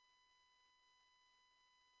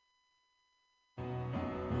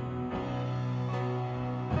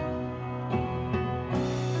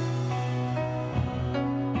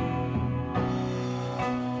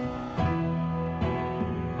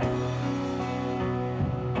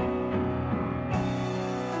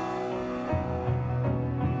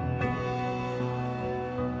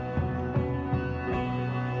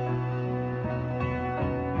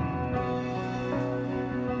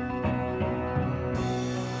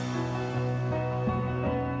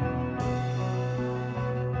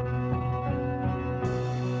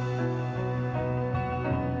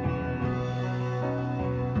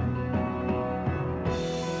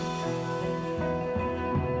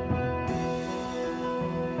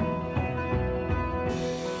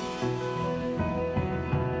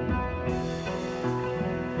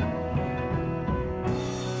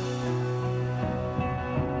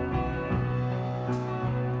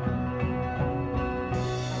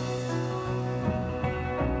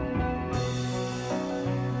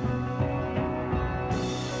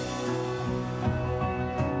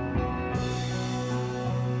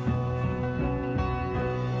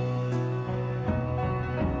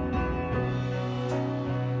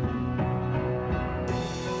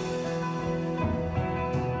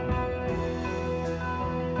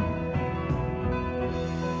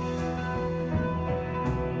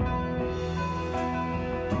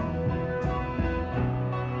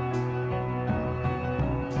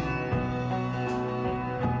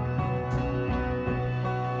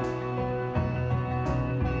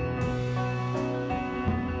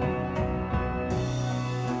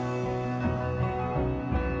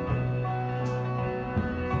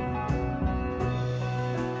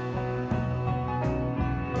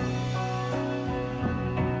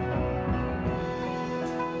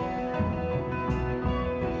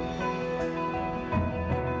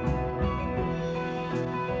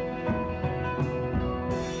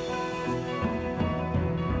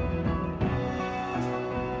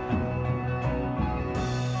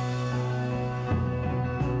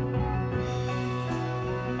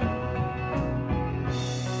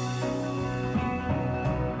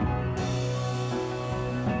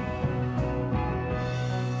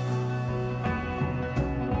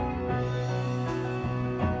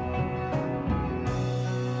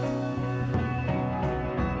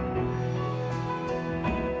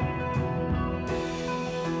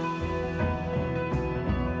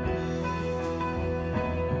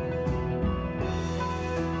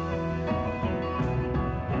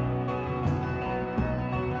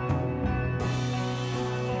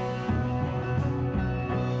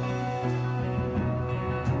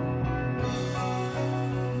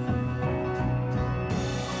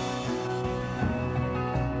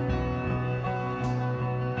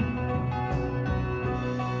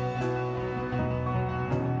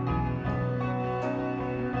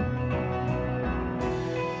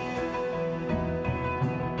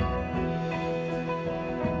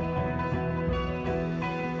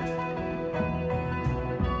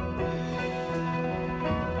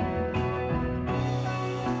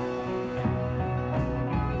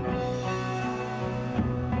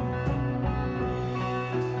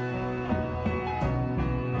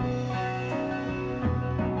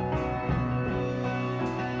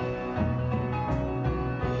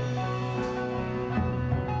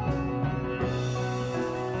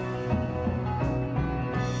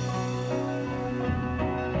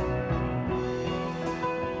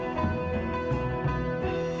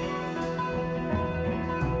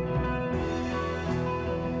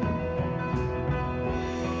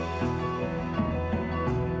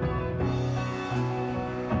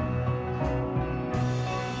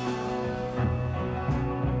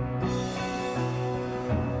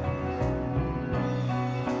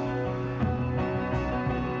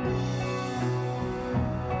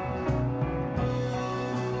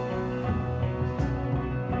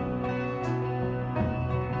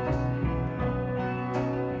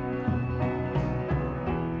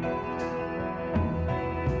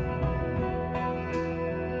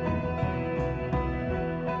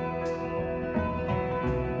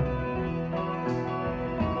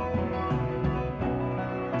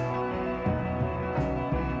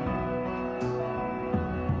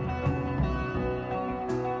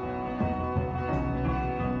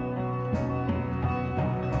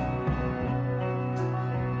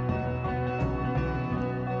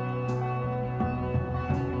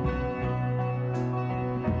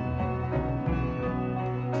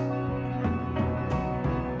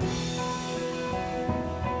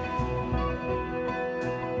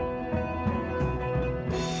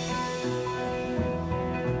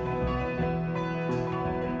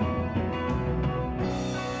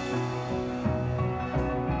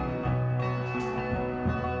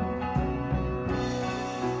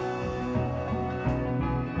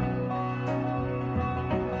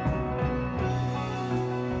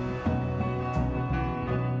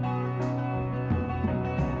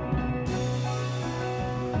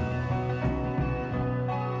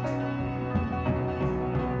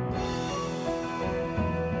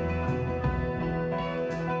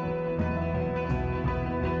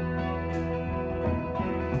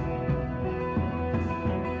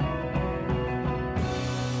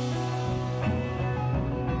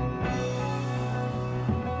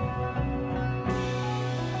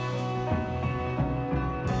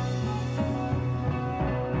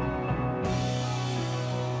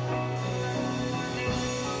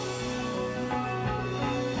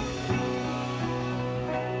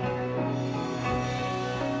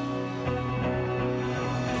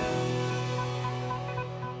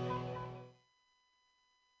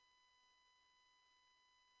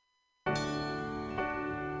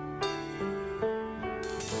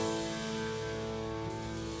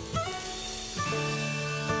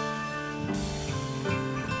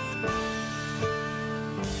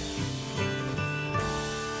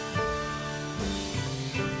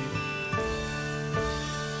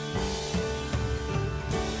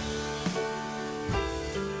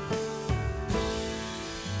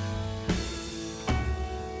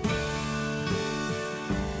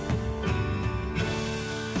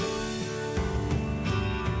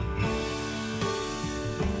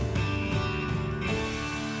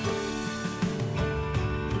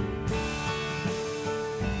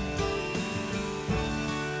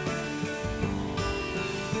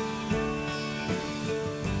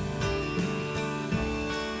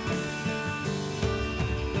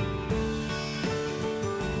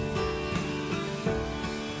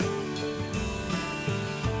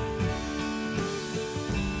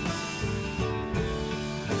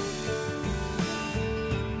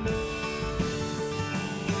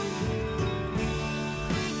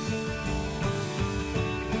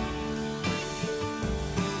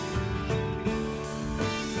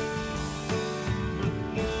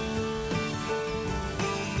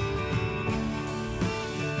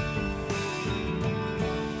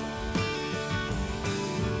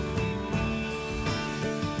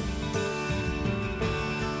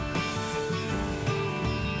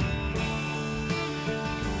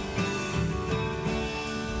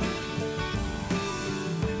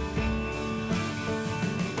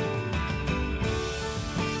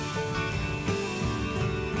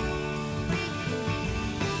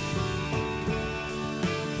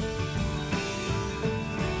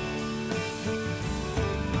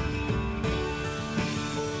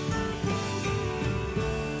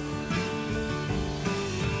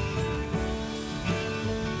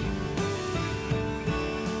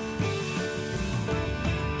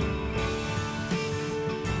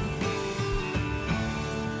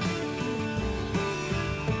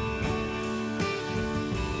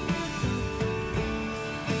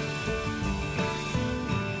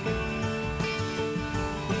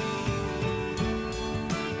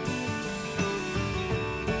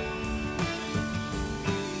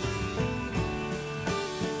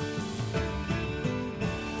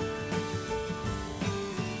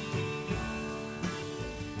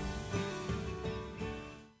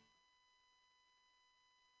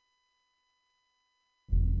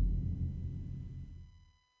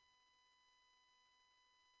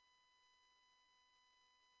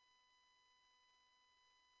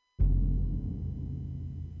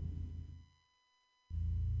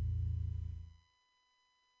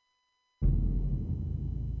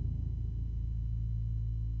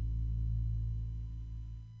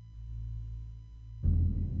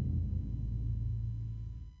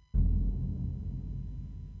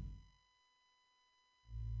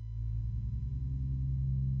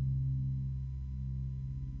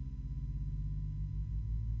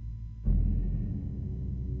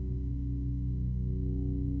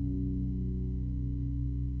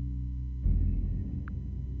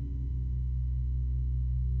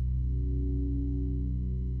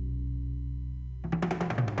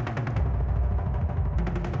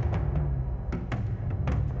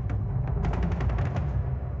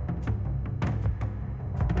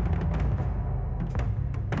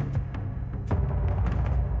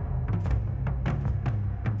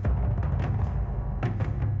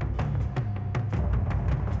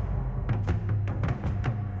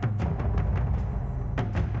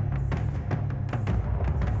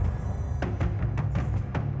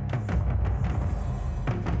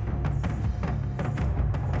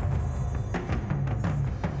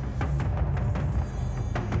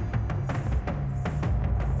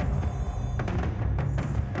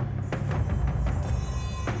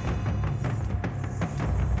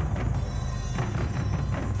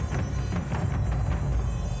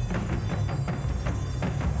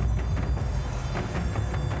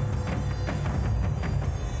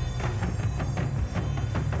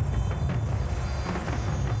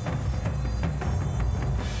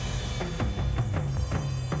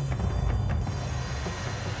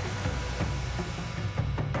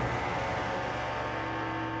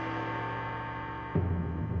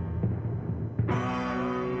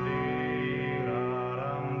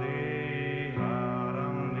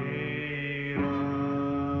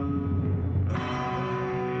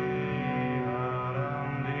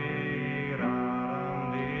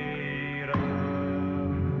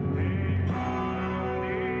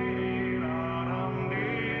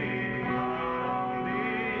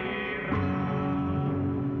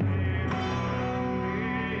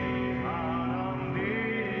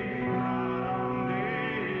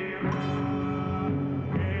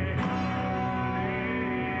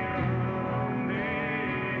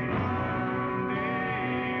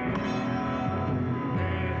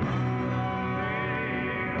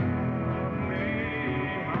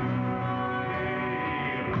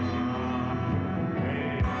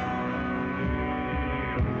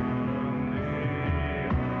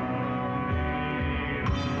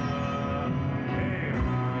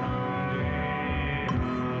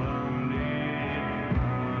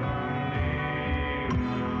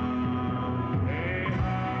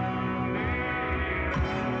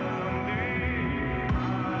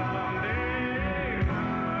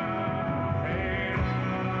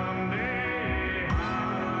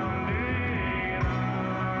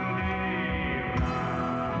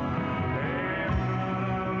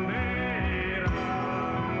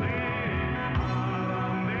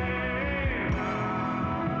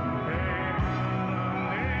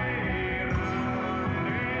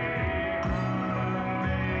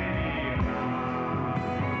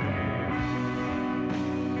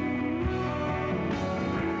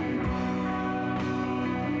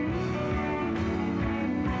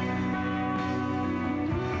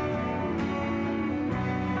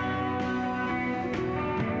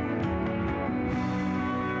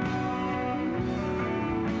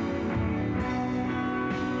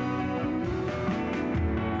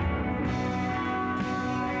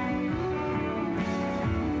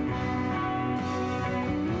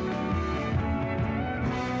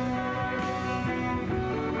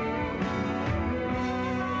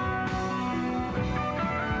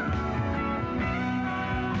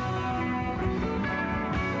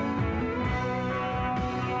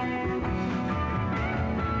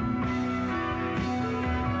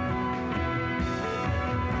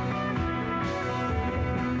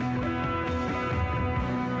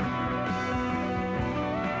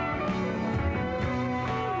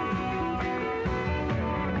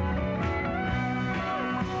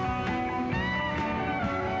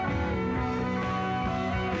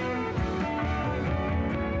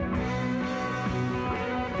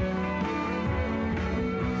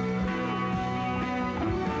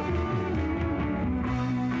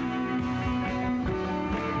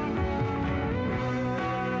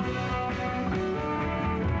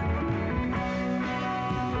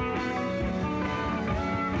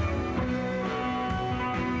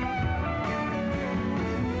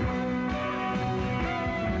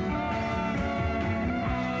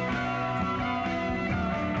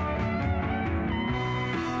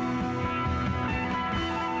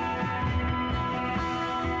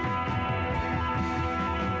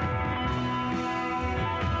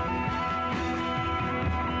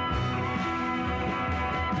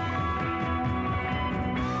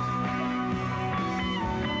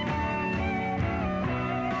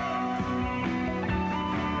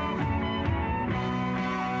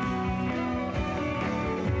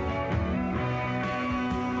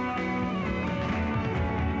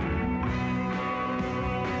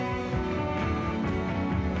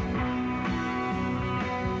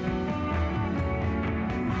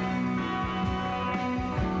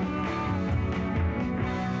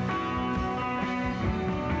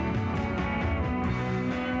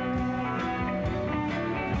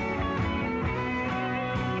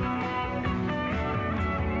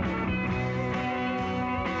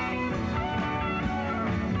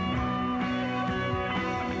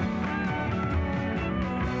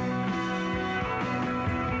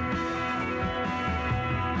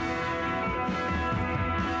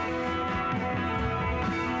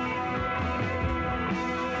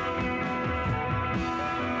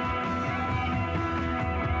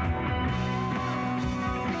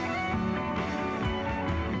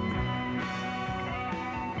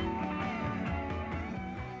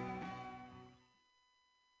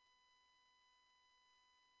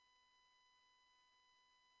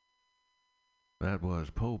 That was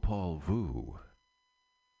Paul Vu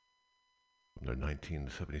from their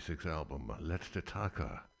 1976 album Letzte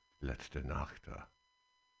Tage, Letzte Nacht.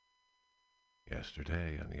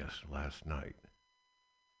 Yesterday and yes, last night.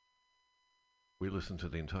 We listened to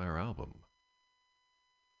the entire album.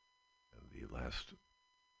 And the last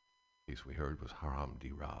piece we heard was Haram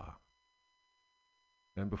Dira.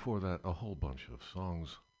 And before that, a whole bunch of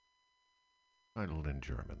songs titled in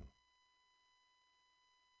German.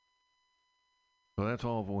 So that's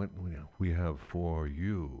all we have for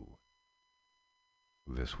you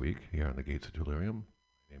this week here on the Gates of Delirium.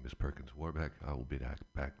 My name is Perkins Warbeck. I will be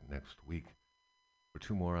back next week for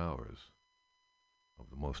 2 more hours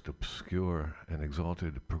of the most obscure and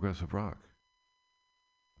exalted progressive rock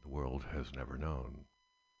the world has never known.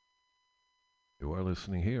 You are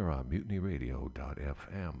listening here on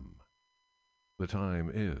MutinyRadio.fm. The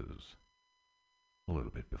time is a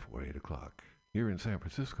little bit before 8 o'clock here in San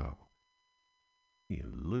Francisco.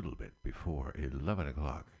 a little bit before 11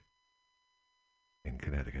 o'clock in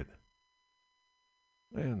Connecticut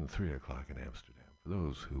and 3 o'clock in Amsterdam, for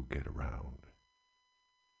those who get around.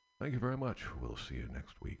 Thank you very much. We'll see you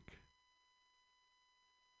next week.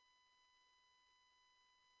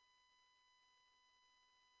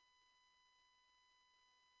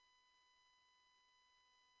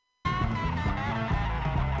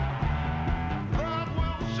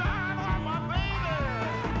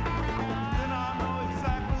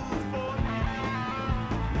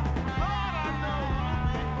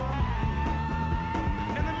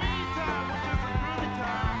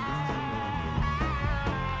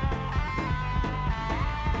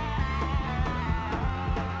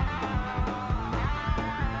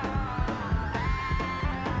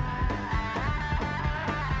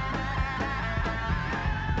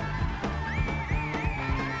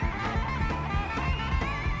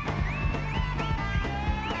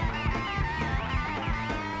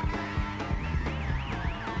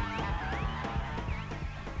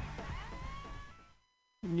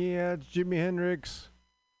 Yeah, it's Jimi Hendrix.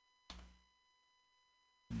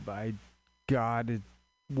 By God, it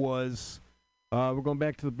was. We're going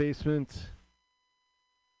back to the basement.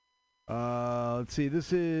 Let's see.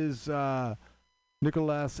 This is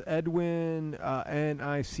Nicholas Edwin,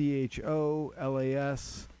 Nicholas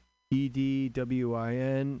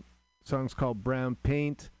Edwin. Song's called Brown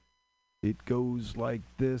Paint. It goes like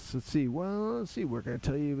this. Let's see. Well, let's see. We're going to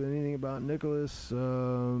tell you anything about Nicholas.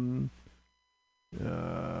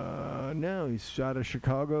 No, he's shot of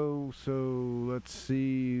Chicago, so let's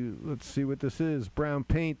see what this is. Brown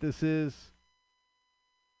Paint, this is.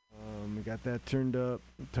 We got that turned up.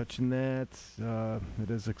 I'm touching that. It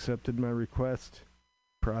has accepted my request.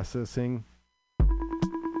 Processing.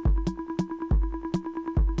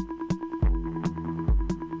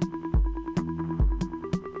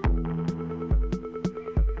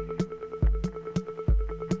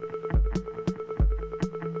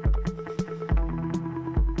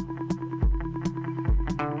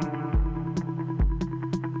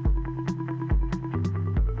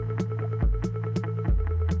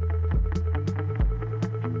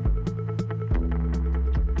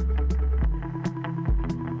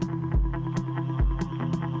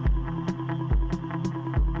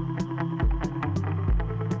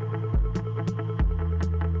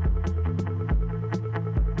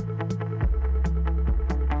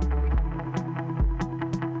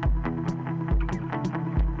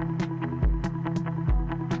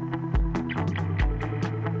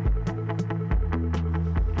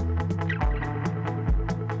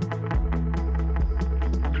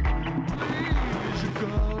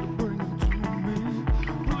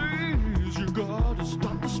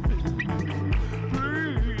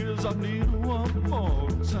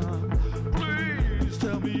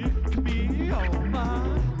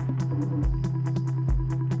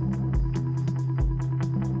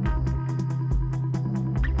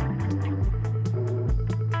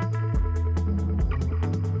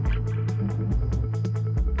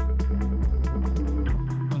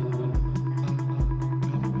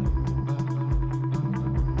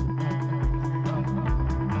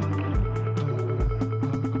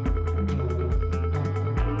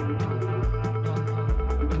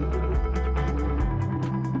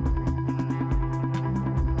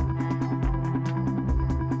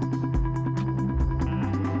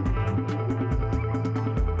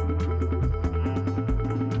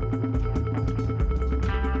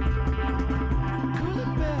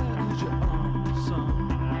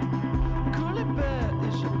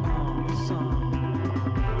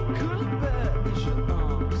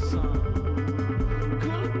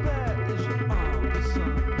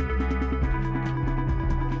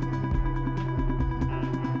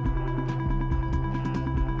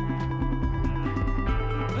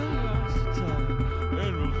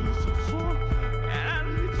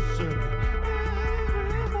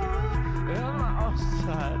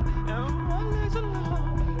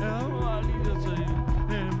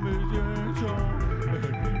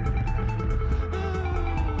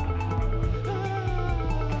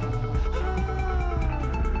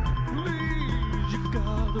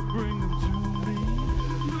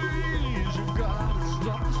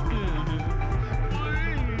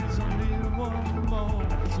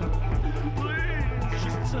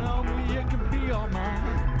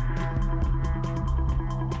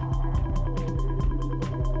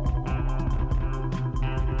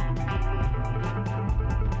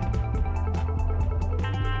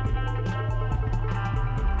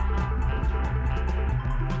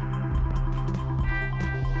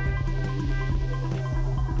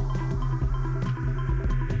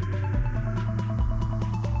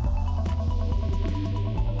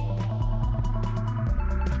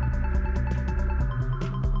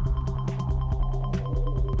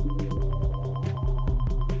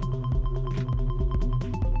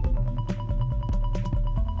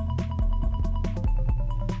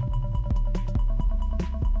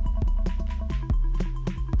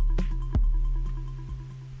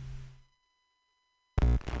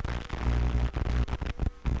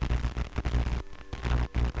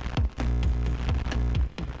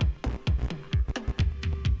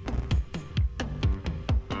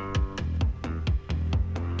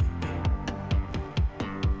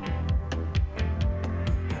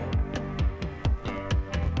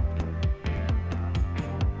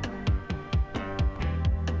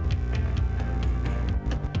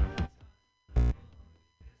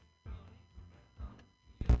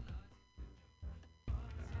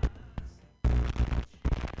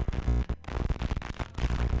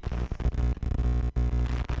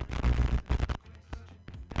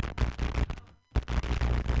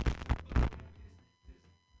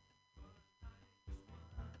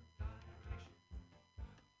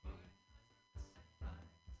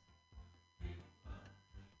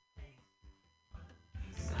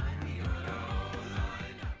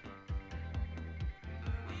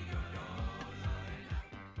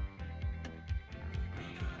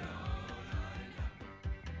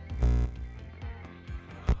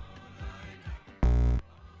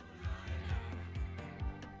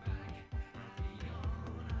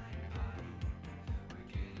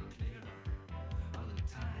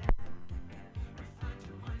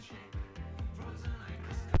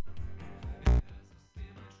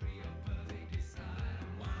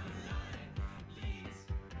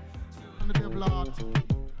 lot.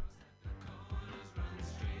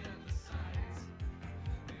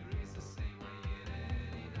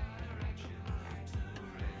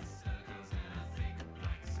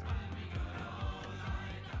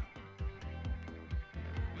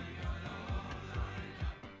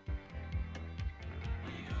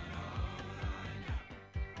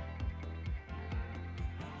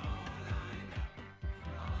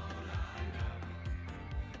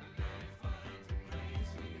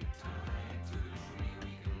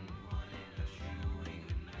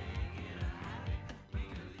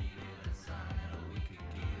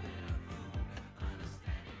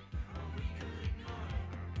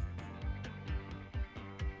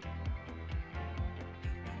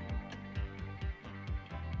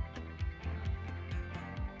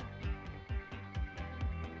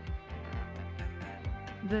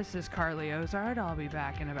 This is Carly Ozard. I'll be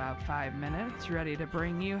back in about 5 minutes, ready to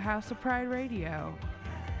bring you House of Pride Radio.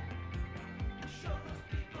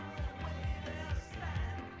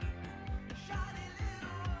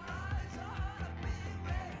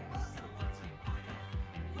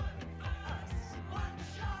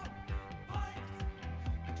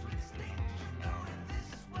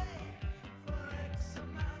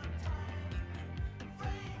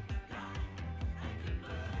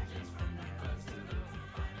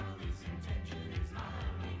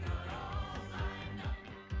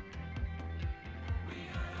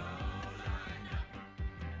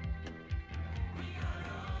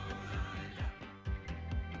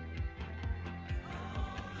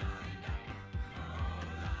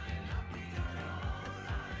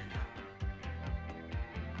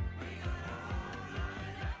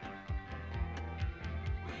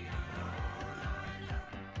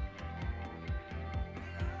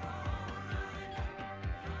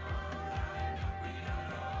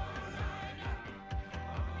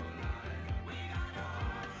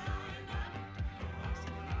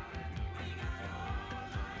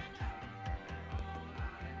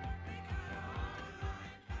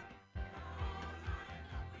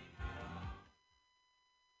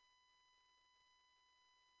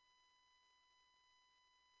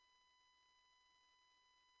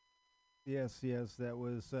 Yes, that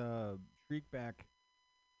was Shriekback.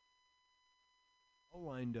 All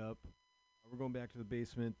lined up. We're going back to the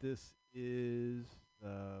basement. This is,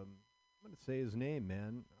 I'm going to say his name,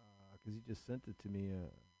 man, because he just sent it to me.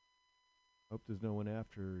 Hope there's no one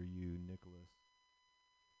after you, Nicholas.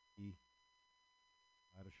 He,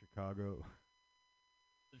 out of Chicago.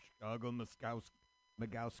 The Chicago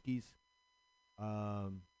Magowskis.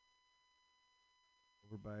 Over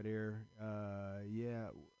by there.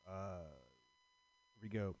 Here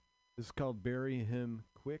we go. This is called Bury Him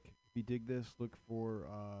Quick. If you dig this, look for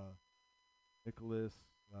Nicholas.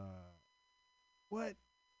 What?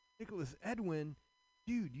 Nicholas Edwin?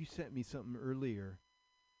 Dude, you sent me something earlier.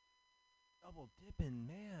 Double dipping,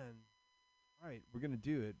 man. All right, we're going to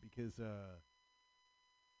do it because I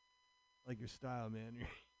like your style, man.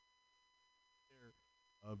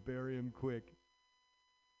 Bury him quick.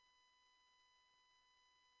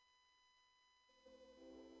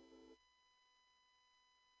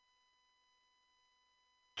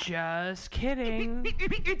 Just kidding.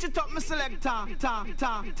 Get your top, my selector.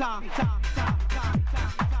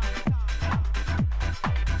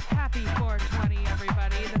 Happy 420,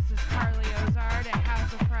 everybody. This is Carly Ozard at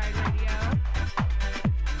House of Pride Radio.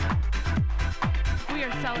 We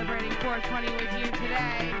are celebrating 420 with you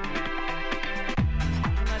today.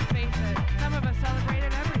 And let's face it, some of us celebrate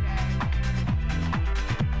it every day.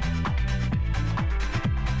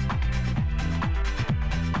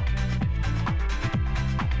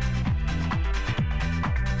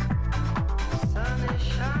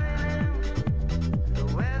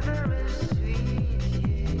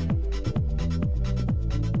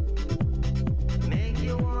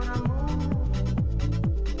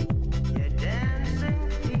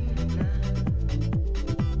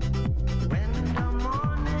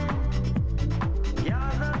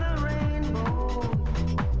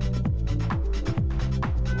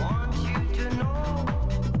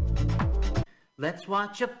 Let's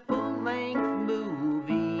watch a full-length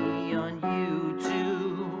movie on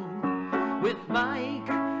YouTube with Mike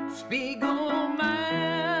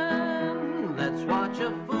Spiegelman. Let's watch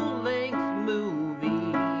a full-length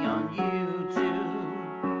movie on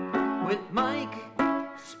YouTube with Mike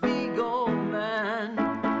Spiegelman.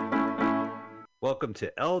 Welcome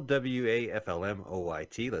to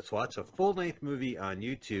LWAFLMOYT. Let's watch a full-length movie on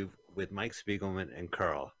YouTube with Mike Spiegelman and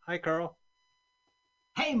Carl. Hi, Carl.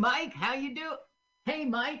 Hey, Mike, how you doing? Hey,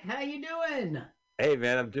 Mike, how you doing? Hey,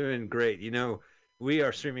 man, I'm doing great. You know, We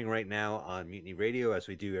are streaming right now on Mutiny Radio as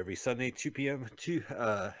we do every Sunday, 2 p.m.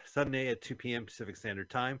 Sunday at 2 p.m. Pacific Standard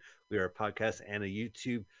Time. We are a podcast and a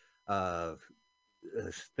YouTube uh,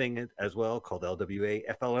 thing as well called LWA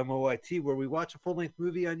FLMOYT, where we watch a full-length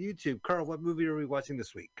movie on YouTube. Carl, what movie are we watching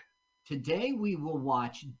this week? Today we will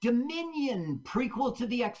watch Dominion, prequel to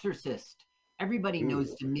The Exorcist. Everybody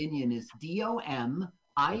knows Dominion is Dominion,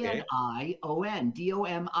 Dominion.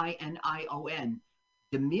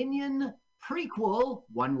 Dominion prequel,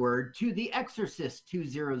 one word, to The Exorcist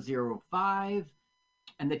 2005.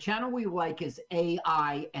 And the channel we like is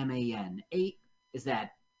AIMAN. Is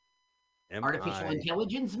that Artificial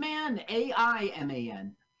Intelligence Man?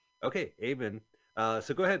 AIMAN. Okay, Amen.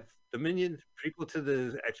 So go ahead. Dominion, prequel to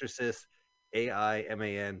The Exorcist,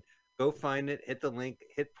 AIMAN. Go find it, hit the link,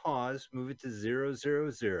 hit pause, move it to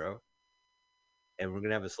 000. And we're going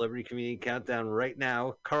to have a celebrity comedian countdown right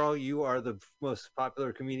now. Carl, you are the most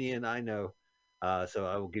popular comedian I know, so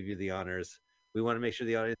I will give you the honors. We want to make sure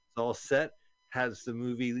the audience is all set, has the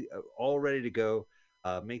movie all ready to go.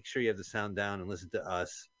 Make sure you have the sound down and listen to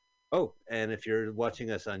us. Oh, and if you're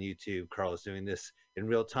watching us on YouTube, Carl is doing this in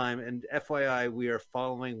real time. And FYI, we are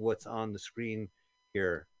following what's on the screen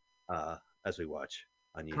here as we watch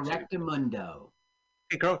on YouTube. Correctamundo.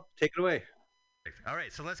 Hey, Carl, take it away. All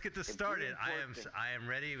right, so let's get this started. I am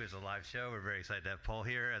ready. It was a live show. We're very excited to have Paul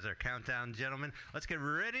here as our countdown gentleman. Let's get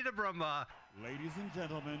ready to brumba. Ladies and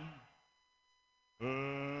gentlemen,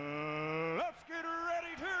 let's get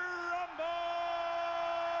ready to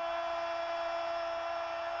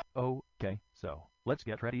rumble! Okay, so let's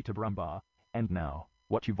get ready to brumba. And now,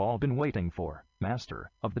 what you've all been waiting for, master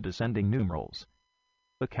of the descending numerals,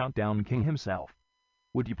 the countdown king himself.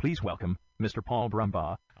 Would you please welcome Mr. Paul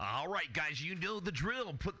Brumbaugh? All right, guys, you know the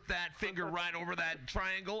drill. Put that finger right over that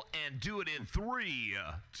triangle and do it in 3,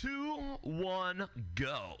 2, 1,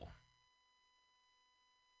 go.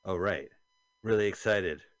 All right. Really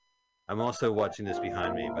excited. I'm also watching this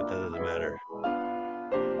behind me, but that doesn't matter.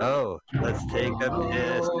 Oh, let's take a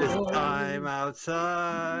piss this time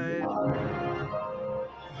outside.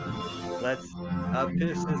 A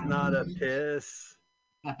piss is not a piss.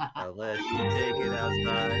 Unless you take it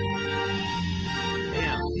outside.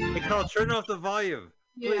 Damn. Hey, Carl, turn off the volume.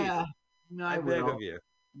 Please. Yeah. No, I beg of you.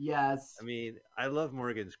 Yes. I mean, I love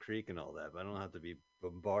Morgan's Creek and all that, but I don't have to be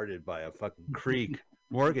bombarded by a fucking creek.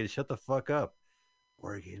 Morgan, shut the fuck up.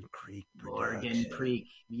 Morgan Creek production. Morgan Creek.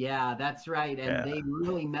 Yeah, that's right. And they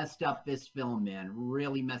really messed up this film, man.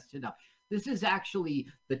 Really messed it up. This is actually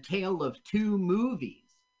the tale of two movies.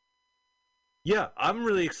 Yeah, I'm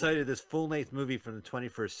really excited this full-length movie from the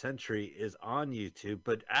 21st century is on YouTube,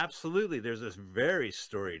 but absolutely, there's this very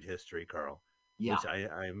storied history, Carl. Yeah. Which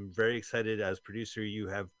I'm very excited as producer. You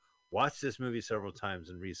have watched this movie several times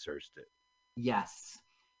and researched it. Yes.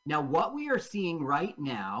 Now, what we are seeing right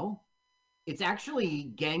now, it's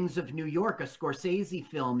actually Gangs of New York, a Scorsese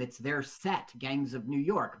film. It's their set, Gangs of New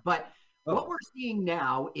York. But what we're seeing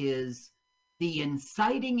now is the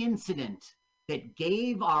inciting incident that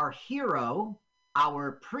gave our hero,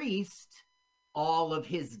 our priest, all of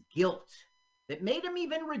his guilt, that made him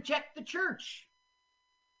even reject the church.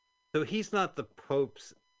 So he's not the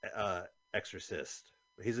Pope's exorcist.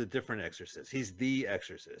 He's a different exorcist. He's the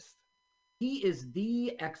exorcist. He is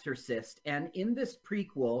the exorcist. And in this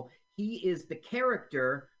prequel, he is the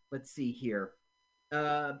character, let's see here,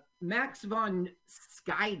 Max von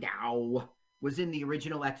Sydow was in the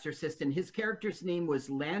original Exorcist, and his character's name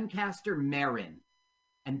was Lancaster Marin.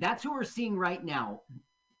 And that's who we're seeing right now.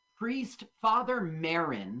 Priest Father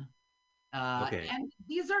Marin. Okay. And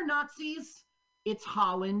these are Nazis. It's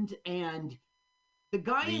Holland, and the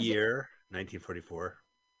guy The year, 1944.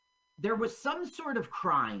 There was some sort of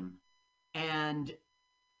crime, and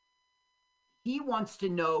he wants to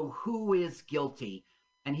know who is guilty.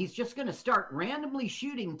 And he's just going to start randomly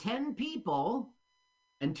shooting 10 people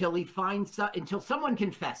until he finds until someone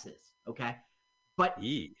confesses, okay? But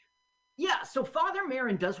yeah, so Father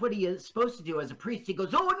Marin does what he is supposed to do as a priest. He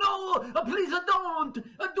goes, "Oh no, please don't,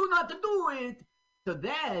 do not do it." So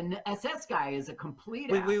then SS guy is a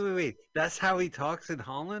complete wait. That's how he talks in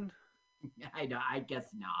Holland? I know, I guess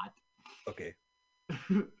not. Okay.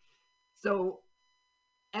 So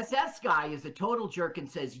SS guy is a total jerk and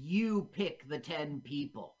says, "You pick the 10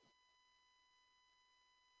 people."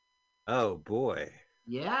 Oh boy.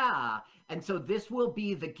 Yeah, and so this will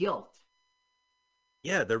be the guilt.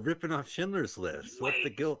 Yeah, they're ripping off Schindler's List. What's the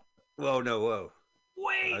guilt? Whoa, no, whoa.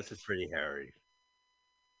 Wait. Oh, this is pretty hairy.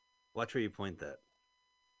 Watch where you point that.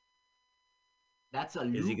 That's a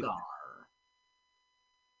lugar.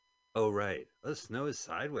 Oh, right. Oh, the snow is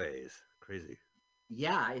sideways. Crazy.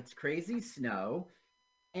 Yeah, it's crazy snow.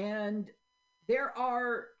 And there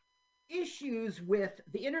are issues with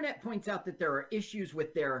the internet points out that there are issues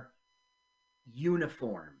with their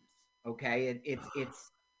uniforms. Okay,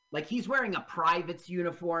 it's like he's wearing a private's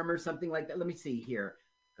uniform or something like that. Let me see here.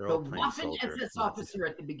 They're The all plain Waffen soldier, SS not officer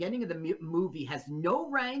at the beginning of the movie has no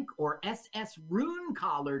rank or SS rune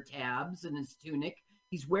collar tabs in his tunic.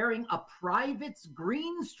 He's wearing a private's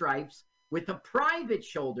green stripes with a private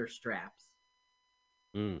shoulder straps.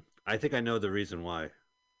 I think I know the reason why.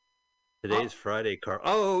 Today's Friday, Carl.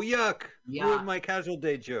 Oh, yuck! Yeah. Ruined my casual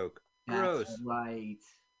day joke. Gross. That's right.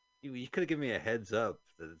 You could have given me a heads up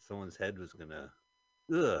that someone's head was gonna.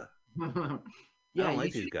 Ugh. Yeah, I don't like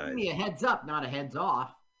you these should guys. give me a heads up, not a heads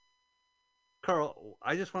off. Carl,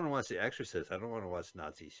 I just want to watch The Exorcist. I don't want to watch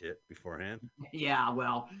Nazi shit beforehand. Yeah,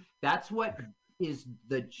 well, that's what is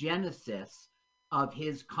the genesis of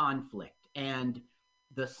his conflict. And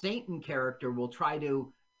the Satan character will try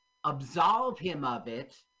to absolve him of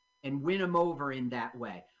it and win him over in that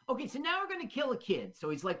way. Okay, so now we're going to kill a kid.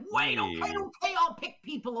 So he's like, wait, okay, I'll pick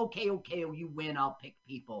people. Okay, you win, I'll pick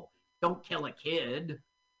people. Don't kill a kid.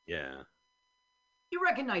 Yeah. You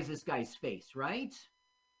recognize this guy's face, right?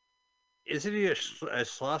 Isn't he a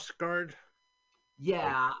Schlossguard?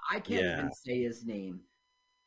 Yeah, I can't even say his name.